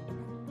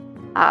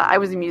 I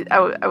was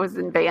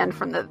in band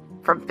from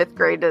fifth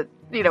grade to,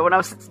 when I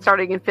was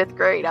starting in fifth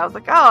grade, I was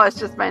like, oh, it's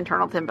just my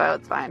internal tempo.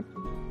 It's fine.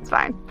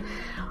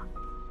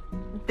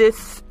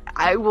 This,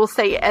 I will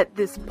say at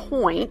this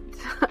point,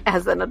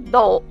 as an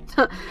adult,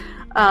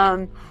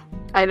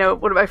 I know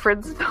one of my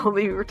friends told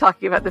me, we were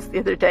talking about this the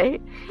other day,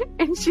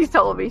 and she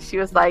told me, she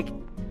was like,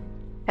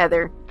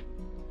 Heather,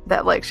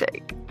 that leg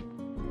shake,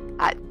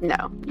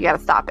 no, you gotta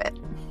stop it.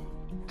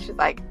 She's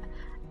like,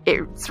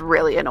 it's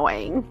really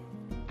annoying.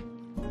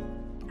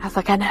 I was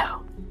like, I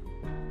know.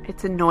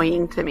 It's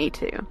annoying to me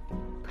too.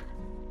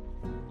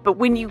 But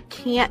when you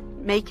can't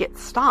make it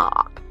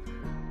stop,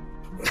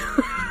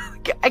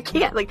 I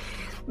can't. Like,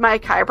 my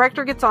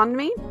chiropractor gets on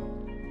me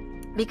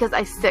because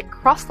I sit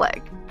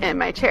cross-legged in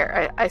my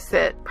chair. I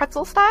sit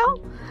pretzel style.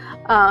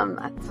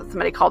 That's what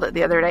somebody called it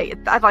the other day.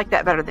 I like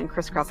that better than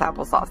crisscross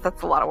applesauce.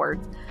 That's a lot of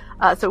words.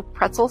 So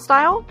pretzel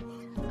style.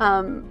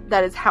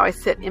 That is how I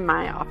sit in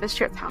my office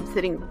chair. It's how I'm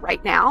sitting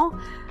right now.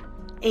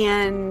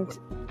 And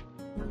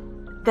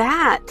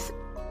that,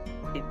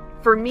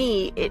 for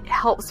me, it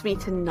helps me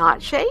to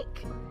not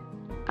shake.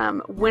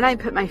 When I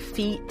put my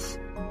feet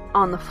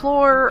on the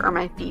floor or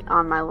my feet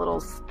on my little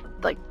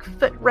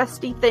foot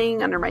resty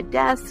thing under my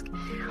desk,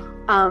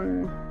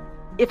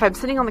 if I'm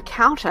sitting on the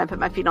couch and I put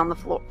my feet on the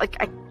floor, I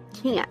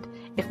can't.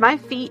 If my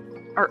feet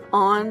are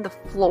on the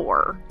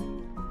floor,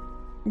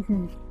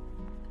 I'm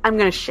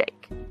gonna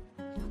shake.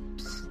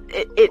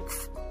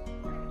 It's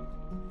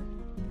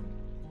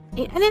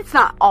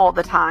not all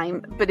the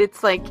time, but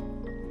it's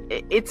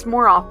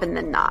more often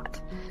than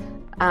not.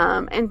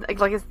 And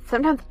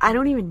sometimes I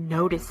don't even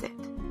notice it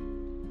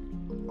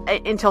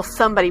until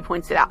somebody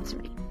points it out to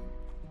me.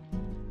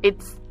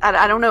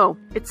 I don't know.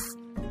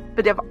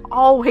 But I've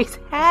always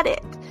had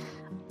it.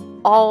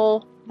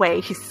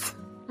 Always.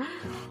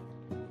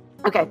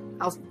 Okay,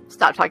 I'll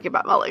stop talking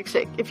about my leg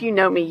shake. If you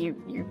know me,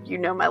 you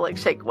know my leg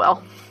shake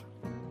well.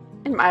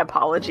 And my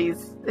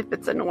apologies if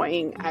it's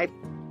annoying.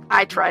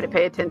 I try to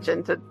pay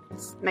attention to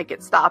make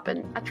it stop,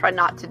 and I try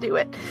not to do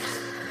it.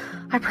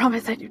 I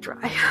promise I do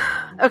try.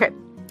 Okay.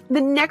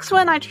 The next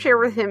one I'd share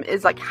with him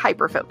is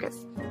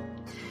hyperfocus.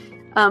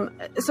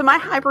 So my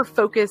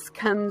hyperfocus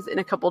comes in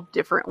a couple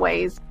different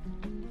ways.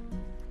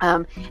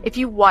 If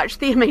you watch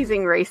The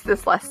Amazing Race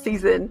this last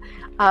season,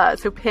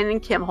 so Penn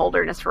and Kim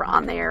Holderness were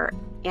on there,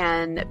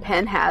 and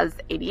Penn has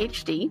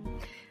ADHD,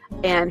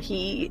 and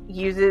he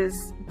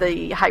uses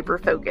the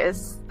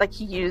hyperfocus,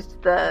 he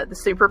used the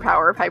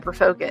superpower of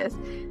hyperfocus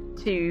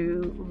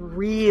to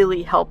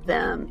really help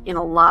them in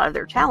a lot of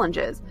their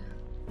challenges.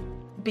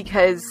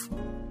 Because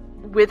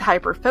with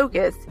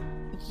hyperfocus,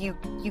 you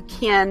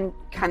can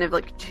kind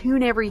of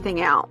tune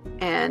everything out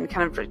and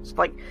kind of just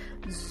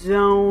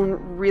zone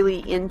really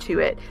into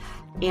it.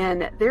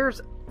 And there's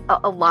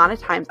a lot of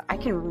times I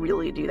can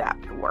really do that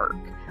for work.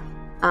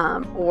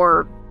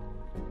 Or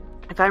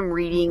if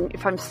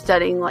I'm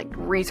studying,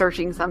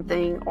 researching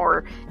something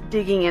or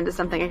digging into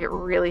something, I get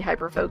really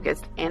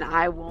hyper-focused, and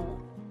I'll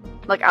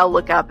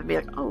look up and be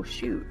like, oh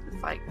shoot, it's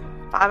 5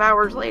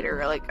 hours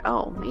later.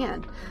 Oh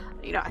man,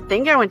 I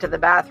think I went to the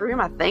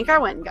bathroom. I think I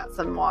went and got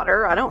some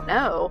water. I don't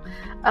know.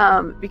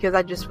 Because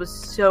I just was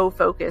so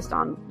focused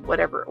on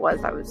whatever it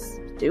was I was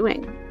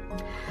doing.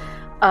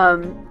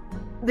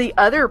 The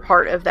other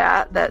part of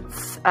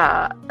that's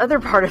other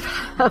part of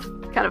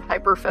kind of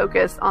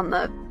hyper-focus on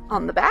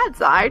the bad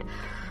side.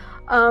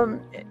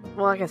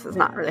 Well, I guess it's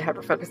not really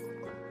hyper-focused.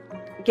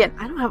 Again,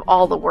 I don't have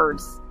all the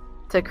words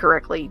to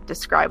correctly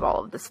describe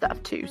all of this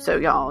stuff too. So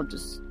y'all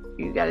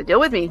you got to deal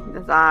with me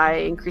as I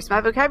increase my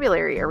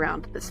vocabulary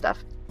around this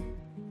stuff.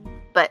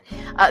 But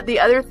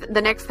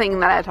the next thing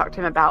that I talked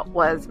to him about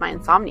was my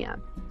insomnia.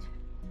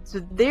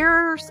 So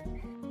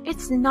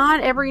it's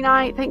not every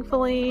night,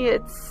 thankfully.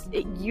 It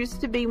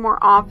used to be more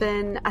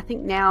often. I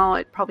think now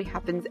it probably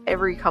happens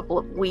every couple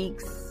of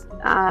weeks,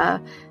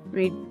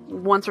 maybe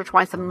once or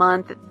twice a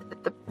month at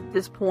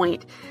this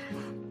point.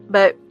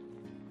 But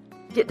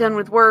get done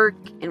with work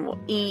and we'll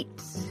eat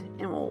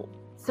and we'll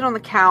sit on the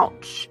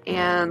couch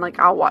and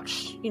I'll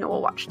watch,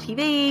 we'll watch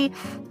TV,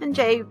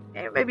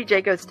 and maybe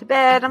Jay goes to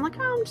bed. I'm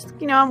I'm just,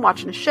 I'm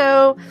watching a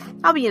show.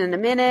 I'll be in a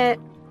minute,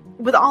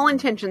 with all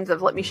intentions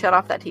of let me shut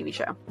off that TV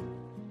show.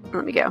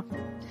 Let me go.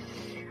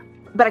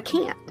 But I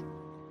can't.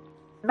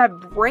 My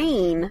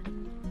brain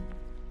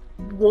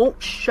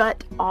won't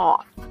shut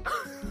off.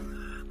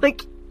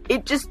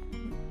 it just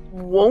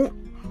won't.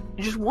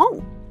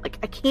 Like,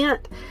 I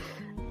can't.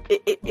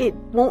 It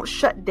won't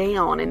shut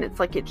down, and it's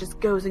like it just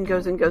goes and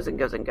goes and goes and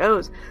goes and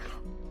goes.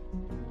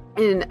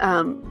 And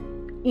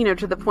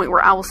to the point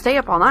where I will stay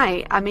up all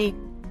night. I may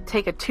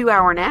take a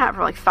 2-hour nap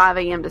from like 5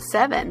 a.m. to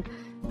 7,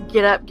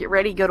 get up, get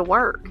ready, go to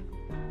work,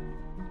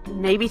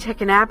 maybe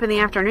take a nap in the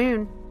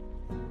afternoon,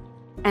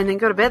 and then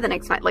go to bed the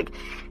next night. Like,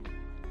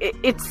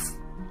 it's,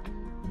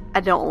 I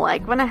don't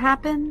like when it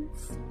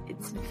happens.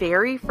 It's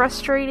very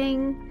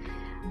frustrating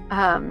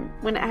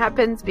when it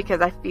happens,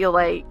 because I feel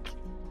like,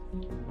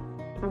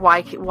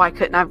 why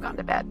couldn't I have gone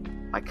to bed?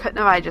 Why couldn't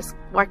I have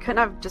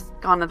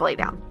just gone to lay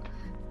down?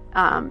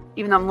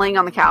 Even though I'm laying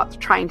on the couch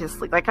trying to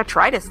sleep. Like, I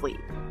try to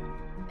sleep,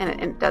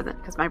 and it doesn't,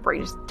 because my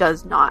brain just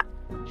does not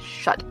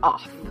shut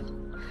off.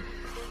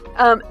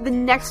 The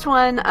next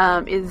one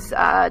is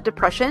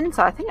depression.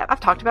 So I think I've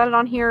talked about it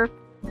on here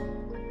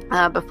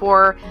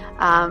before.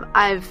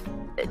 I've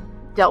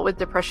dealt with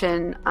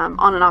depression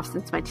on and off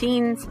since my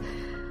teens.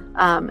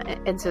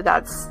 And so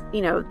that's,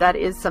 that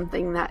is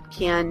something that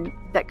can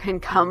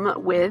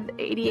come with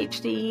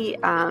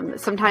ADHD.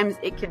 Sometimes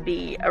it can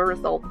be a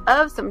result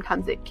of,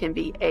 sometimes it can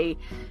be a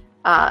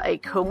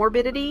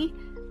comorbidity.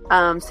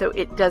 So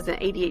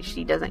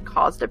ADHD doesn't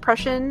cause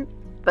depression,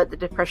 but the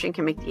depression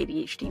can make the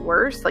ADHD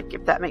worse, like,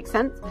 if that makes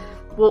sense.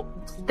 Well,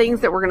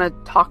 things that we're going to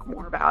talk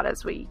more about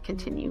as we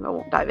continue. I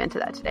won't dive into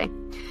that today.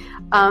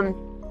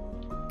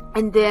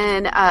 And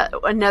then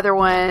another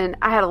one,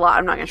 I had a lot.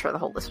 I'm not going to share the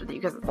whole list with you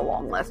because it's a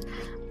long list.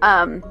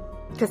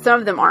 Because some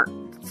of them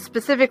aren't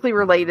specifically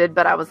related,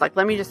 but I was like,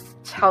 let me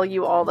just tell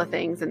you all the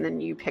things, and then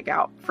you pick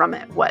out from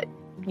it what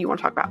you want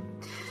to talk about.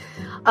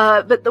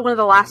 But one of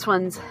the last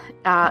ones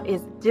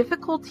is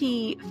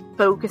difficulty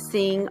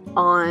focusing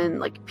on,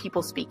 like,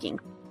 people speaking.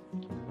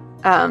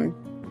 When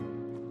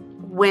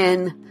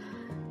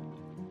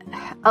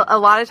a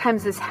lot of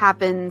times this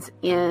happens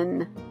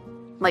in,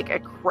 like, a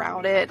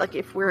crowded, like,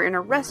 if we're in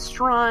a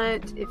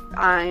restaurant, if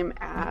I'm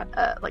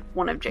at like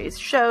one of Jay's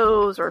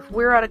shows, or if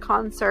we're at a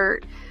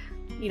concert,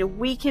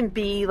 we can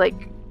be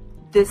like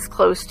this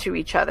close to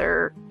each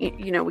other.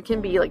 We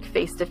can be like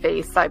face to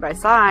face, side by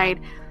side,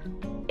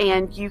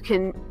 and you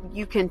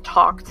can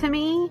talk to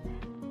me,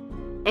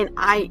 and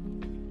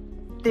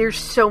there's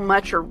so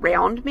much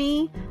around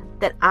me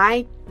that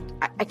I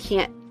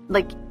can't,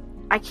 like,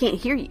 I can't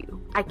hear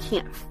you. I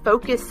can't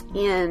focus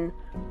in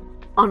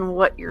on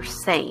what you're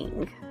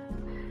saying.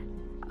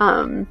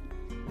 And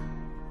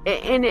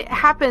it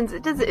happens,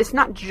 it's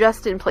not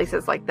just in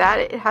places like that.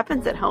 It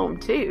happens at home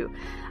too.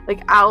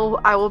 Like,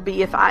 I will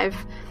be,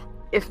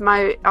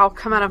 I'll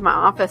come out of my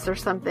office or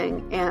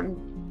something, and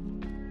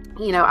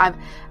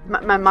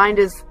my mind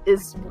is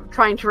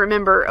trying to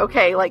remember,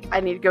 okay, like, I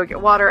need to go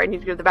get water, I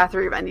need to go to the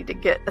bathroom, I need to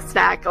get a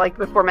snack, like,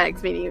 before my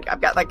next meeting.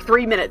 I've got like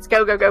 3 minutes,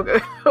 go.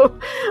 So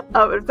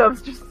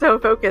I'm just so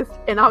focused,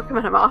 and I'll come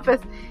out of my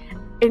office,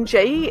 and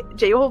Jay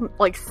will,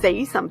 like,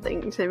 say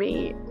something to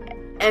me,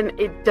 and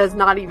it does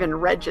not even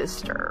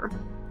register.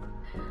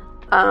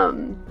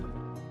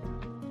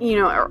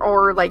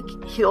 Or like,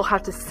 he'll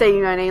have to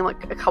say my name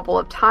like a couple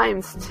of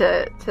times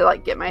to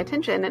like get my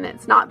attention, and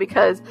it's not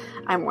because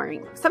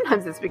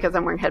sometimes it's because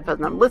I'm wearing headphones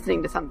and I'm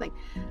listening to something.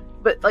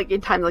 But like,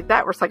 in times like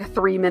that, where it's like a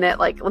 3 minute,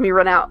 like, let me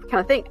run out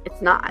kind of thing,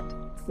 it's not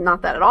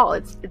that at all.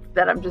 It's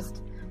that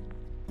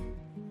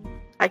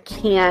I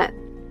can't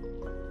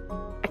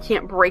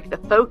break the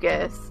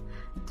focus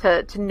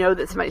to know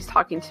that somebody's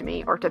talking to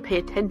me, or to pay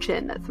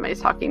attention that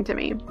somebody's talking to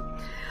me.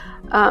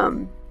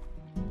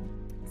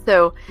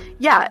 So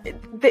yeah,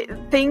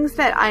 things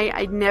that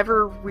I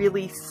never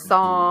really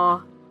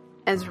saw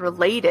as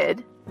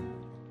related,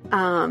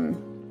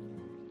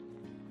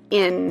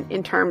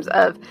 in terms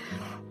of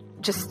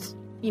just,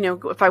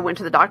 if I went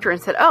to the doctor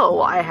and said, oh,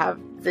 well, I have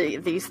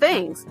these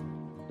things,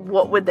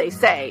 what would they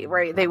say,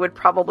 right? They would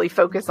probably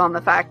focus on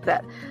the fact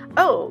that,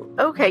 oh,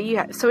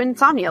 okay, so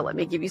insomnia, let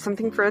me give you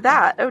something for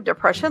that. Oh,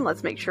 depression,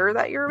 let's make sure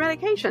that your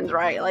medication's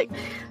right. Like,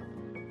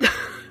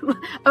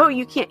 oh,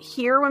 you can't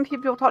hear when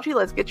people talk to you,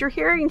 let's get your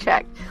hearing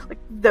checked. Like,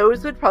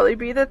 those would probably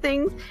be the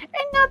things,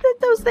 and not that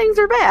those things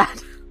are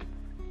bad,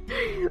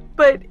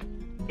 but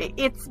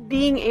it's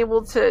being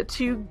able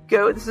to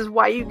go, this is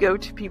why you go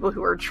to people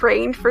who are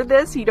trained for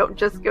this. You don't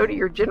just go to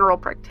your general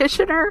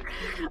practitioner.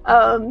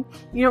 You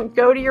don't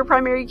go to your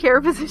primary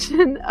care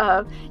physician.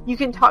 You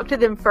can talk to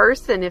them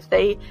first, and if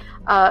they,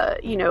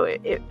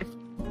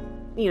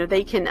 if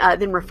they can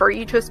then refer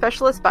you to a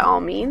specialist, by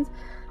all means.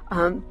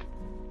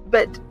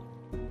 But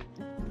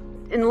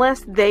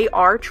unless they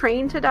are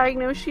trained to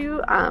diagnose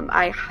you,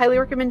 I highly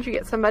recommend you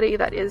get somebody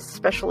that is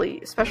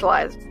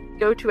specialized.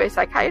 Go to a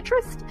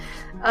psychiatrist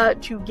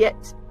to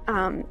get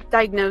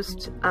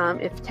diagnosed.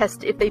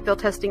 If they feel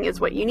testing is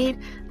what you need,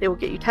 they will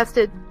get you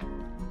tested.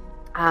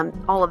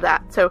 All of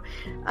that. So,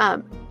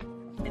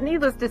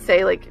 needless to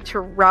say, like, to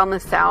round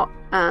this out,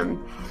 because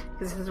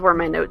this is where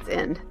my notes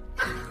end.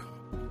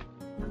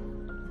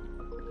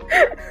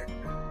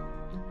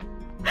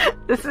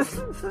 This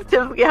is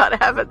typically how it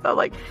happens. I'm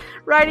like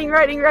writing,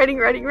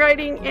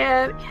 and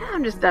yeah,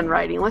 I'm just done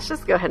writing. Let's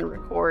just go ahead and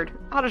record.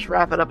 I'll just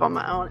wrap it up on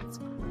my own.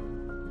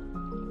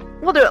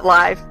 We'll do it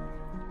live.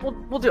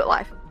 We'll do it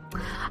live.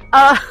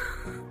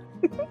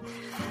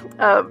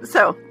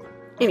 So,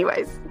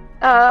 anyways,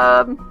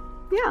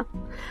 yeah.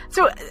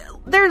 So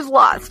there's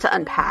lots to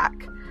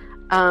unpack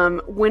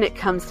when it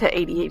comes to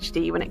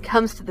ADHD, when it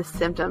comes to the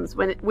symptoms,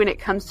 when it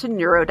comes to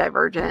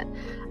neurodivergent,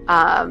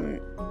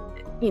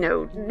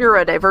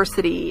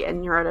 neurodiversity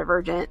and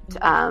neurodivergent,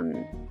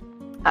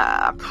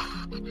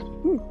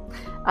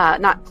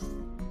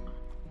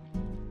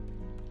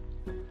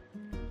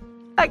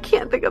 I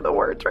can't think of the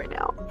words right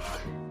now.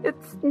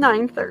 It's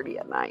 9:30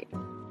 at night,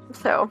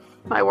 so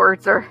my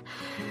words are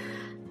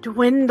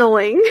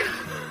dwindling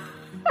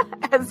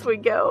as we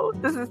go.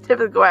 This is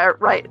typically why I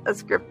write a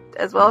script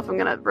as well if I'm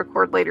going to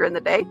record later in the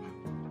day,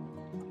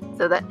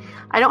 so that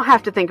I don't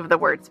have to think of the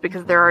words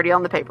because they're already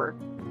on the paper.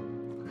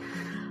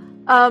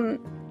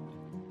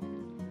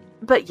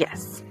 But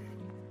yes.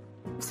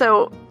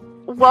 So,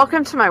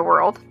 welcome to my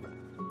world.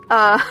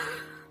 I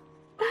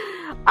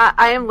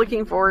am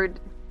looking forward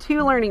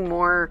to learning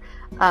more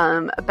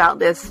about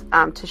this,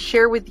 to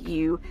share with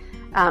you.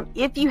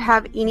 If you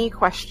have any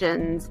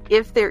questions,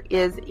 if there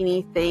is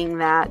anything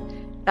that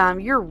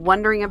you're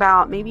wondering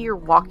about, maybe you're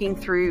walking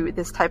through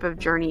this type of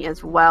journey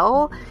as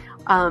well,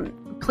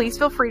 please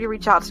feel free to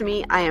reach out to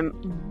me. I am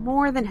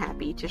more than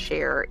happy to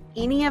share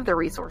any of the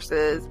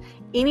resources,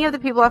 any of the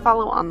people I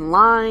follow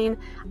online.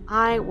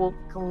 I will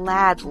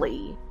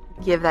gladly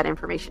give that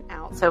information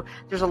out. So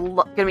there's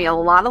going to be a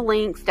lot of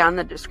links down in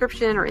the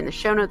description or in the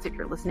show notes if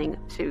you're listening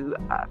to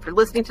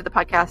the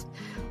podcast.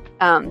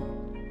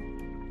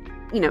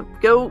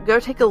 Go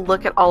take a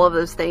look at all of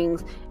those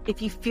things.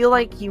 If you feel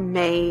like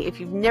if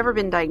you've never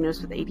been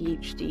diagnosed with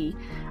ADHD,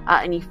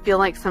 and you feel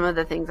like some of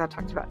the things I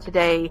talked about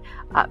today,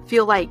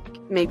 feel like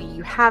maybe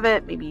you have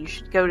it, maybe you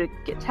should go to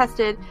get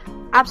tested,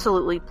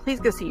 absolutely, please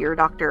go see your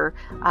doctor.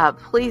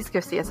 Please go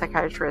see a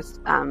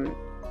psychiatrist,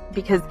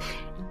 because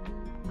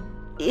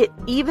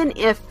even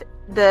if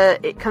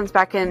it comes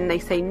back and they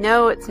say,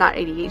 no, it's not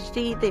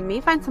ADHD, they may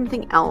find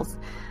something else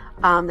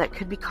that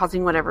could be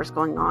causing whatever's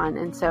going on.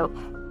 And so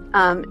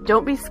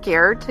don't be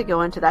scared to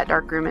go into that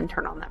dark room and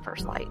turn on that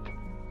first light.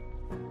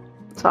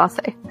 That's what I'll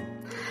say.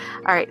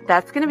 All right,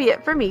 that's going to be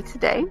it for me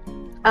today.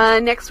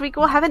 Next week,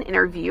 we'll have an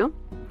interview.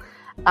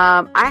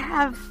 I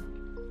have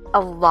a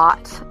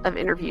lot of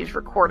interviews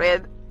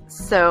recorded,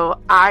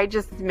 so I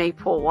just may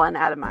pull one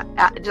out of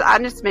I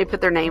just may put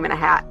their name in a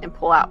hat and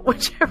pull out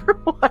whichever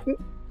one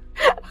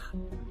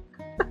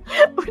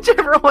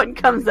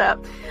comes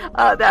up.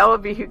 That will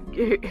be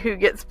who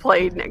gets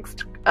played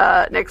next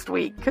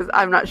week, because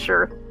I'm not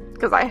sure,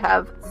 because I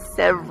have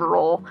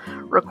several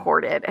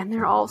recorded and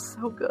they're all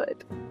so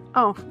good.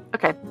 Oh,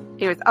 okay.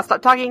 Anyways, I'll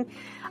stop talking.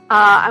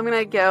 I'm going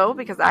to go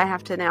because I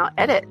have to now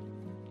edit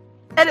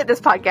this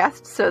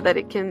podcast so that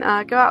it can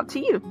go out to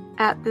you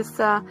at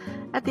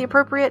the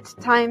appropriate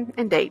time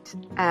and date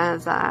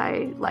as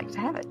I like to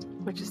have it,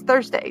 which is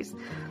Thursdays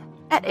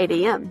at 8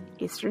 a.m.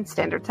 Eastern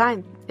Standard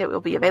Time. It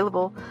will be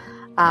available.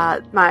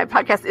 My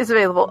podcast is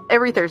available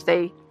every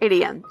Thursday, 8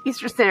 a.m.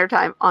 Eastern Standard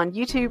Time on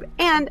YouTube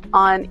and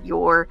on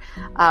your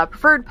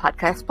preferred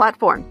podcast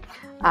platform.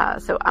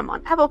 So I'm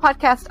on Apple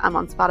Podcast, I'm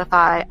on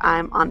Spotify,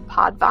 I'm on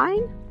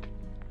Podvine,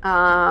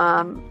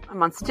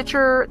 I'm on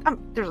Stitcher.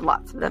 There's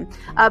lots of them.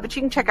 But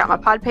you can check out my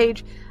pod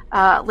page,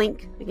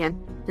 link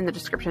again in the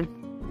description.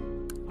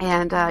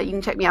 And you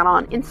can check me out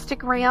on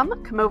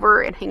Instagram. Come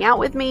over and hang out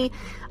with me.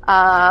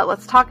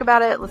 Let's talk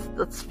about it.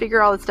 Let's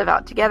figure all this stuff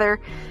out together.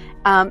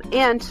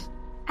 And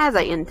as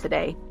I end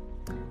today,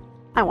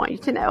 I want you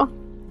to know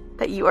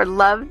that you are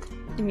loved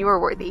and you are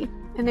worthy.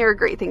 And there are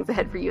great things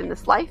ahead for you in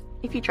this life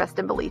if you trust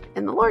and believe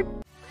in the Lord.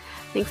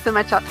 Thanks so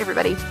much,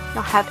 everybody.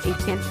 Y'all have a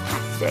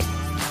fantastic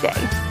day.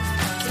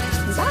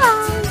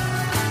 Bye.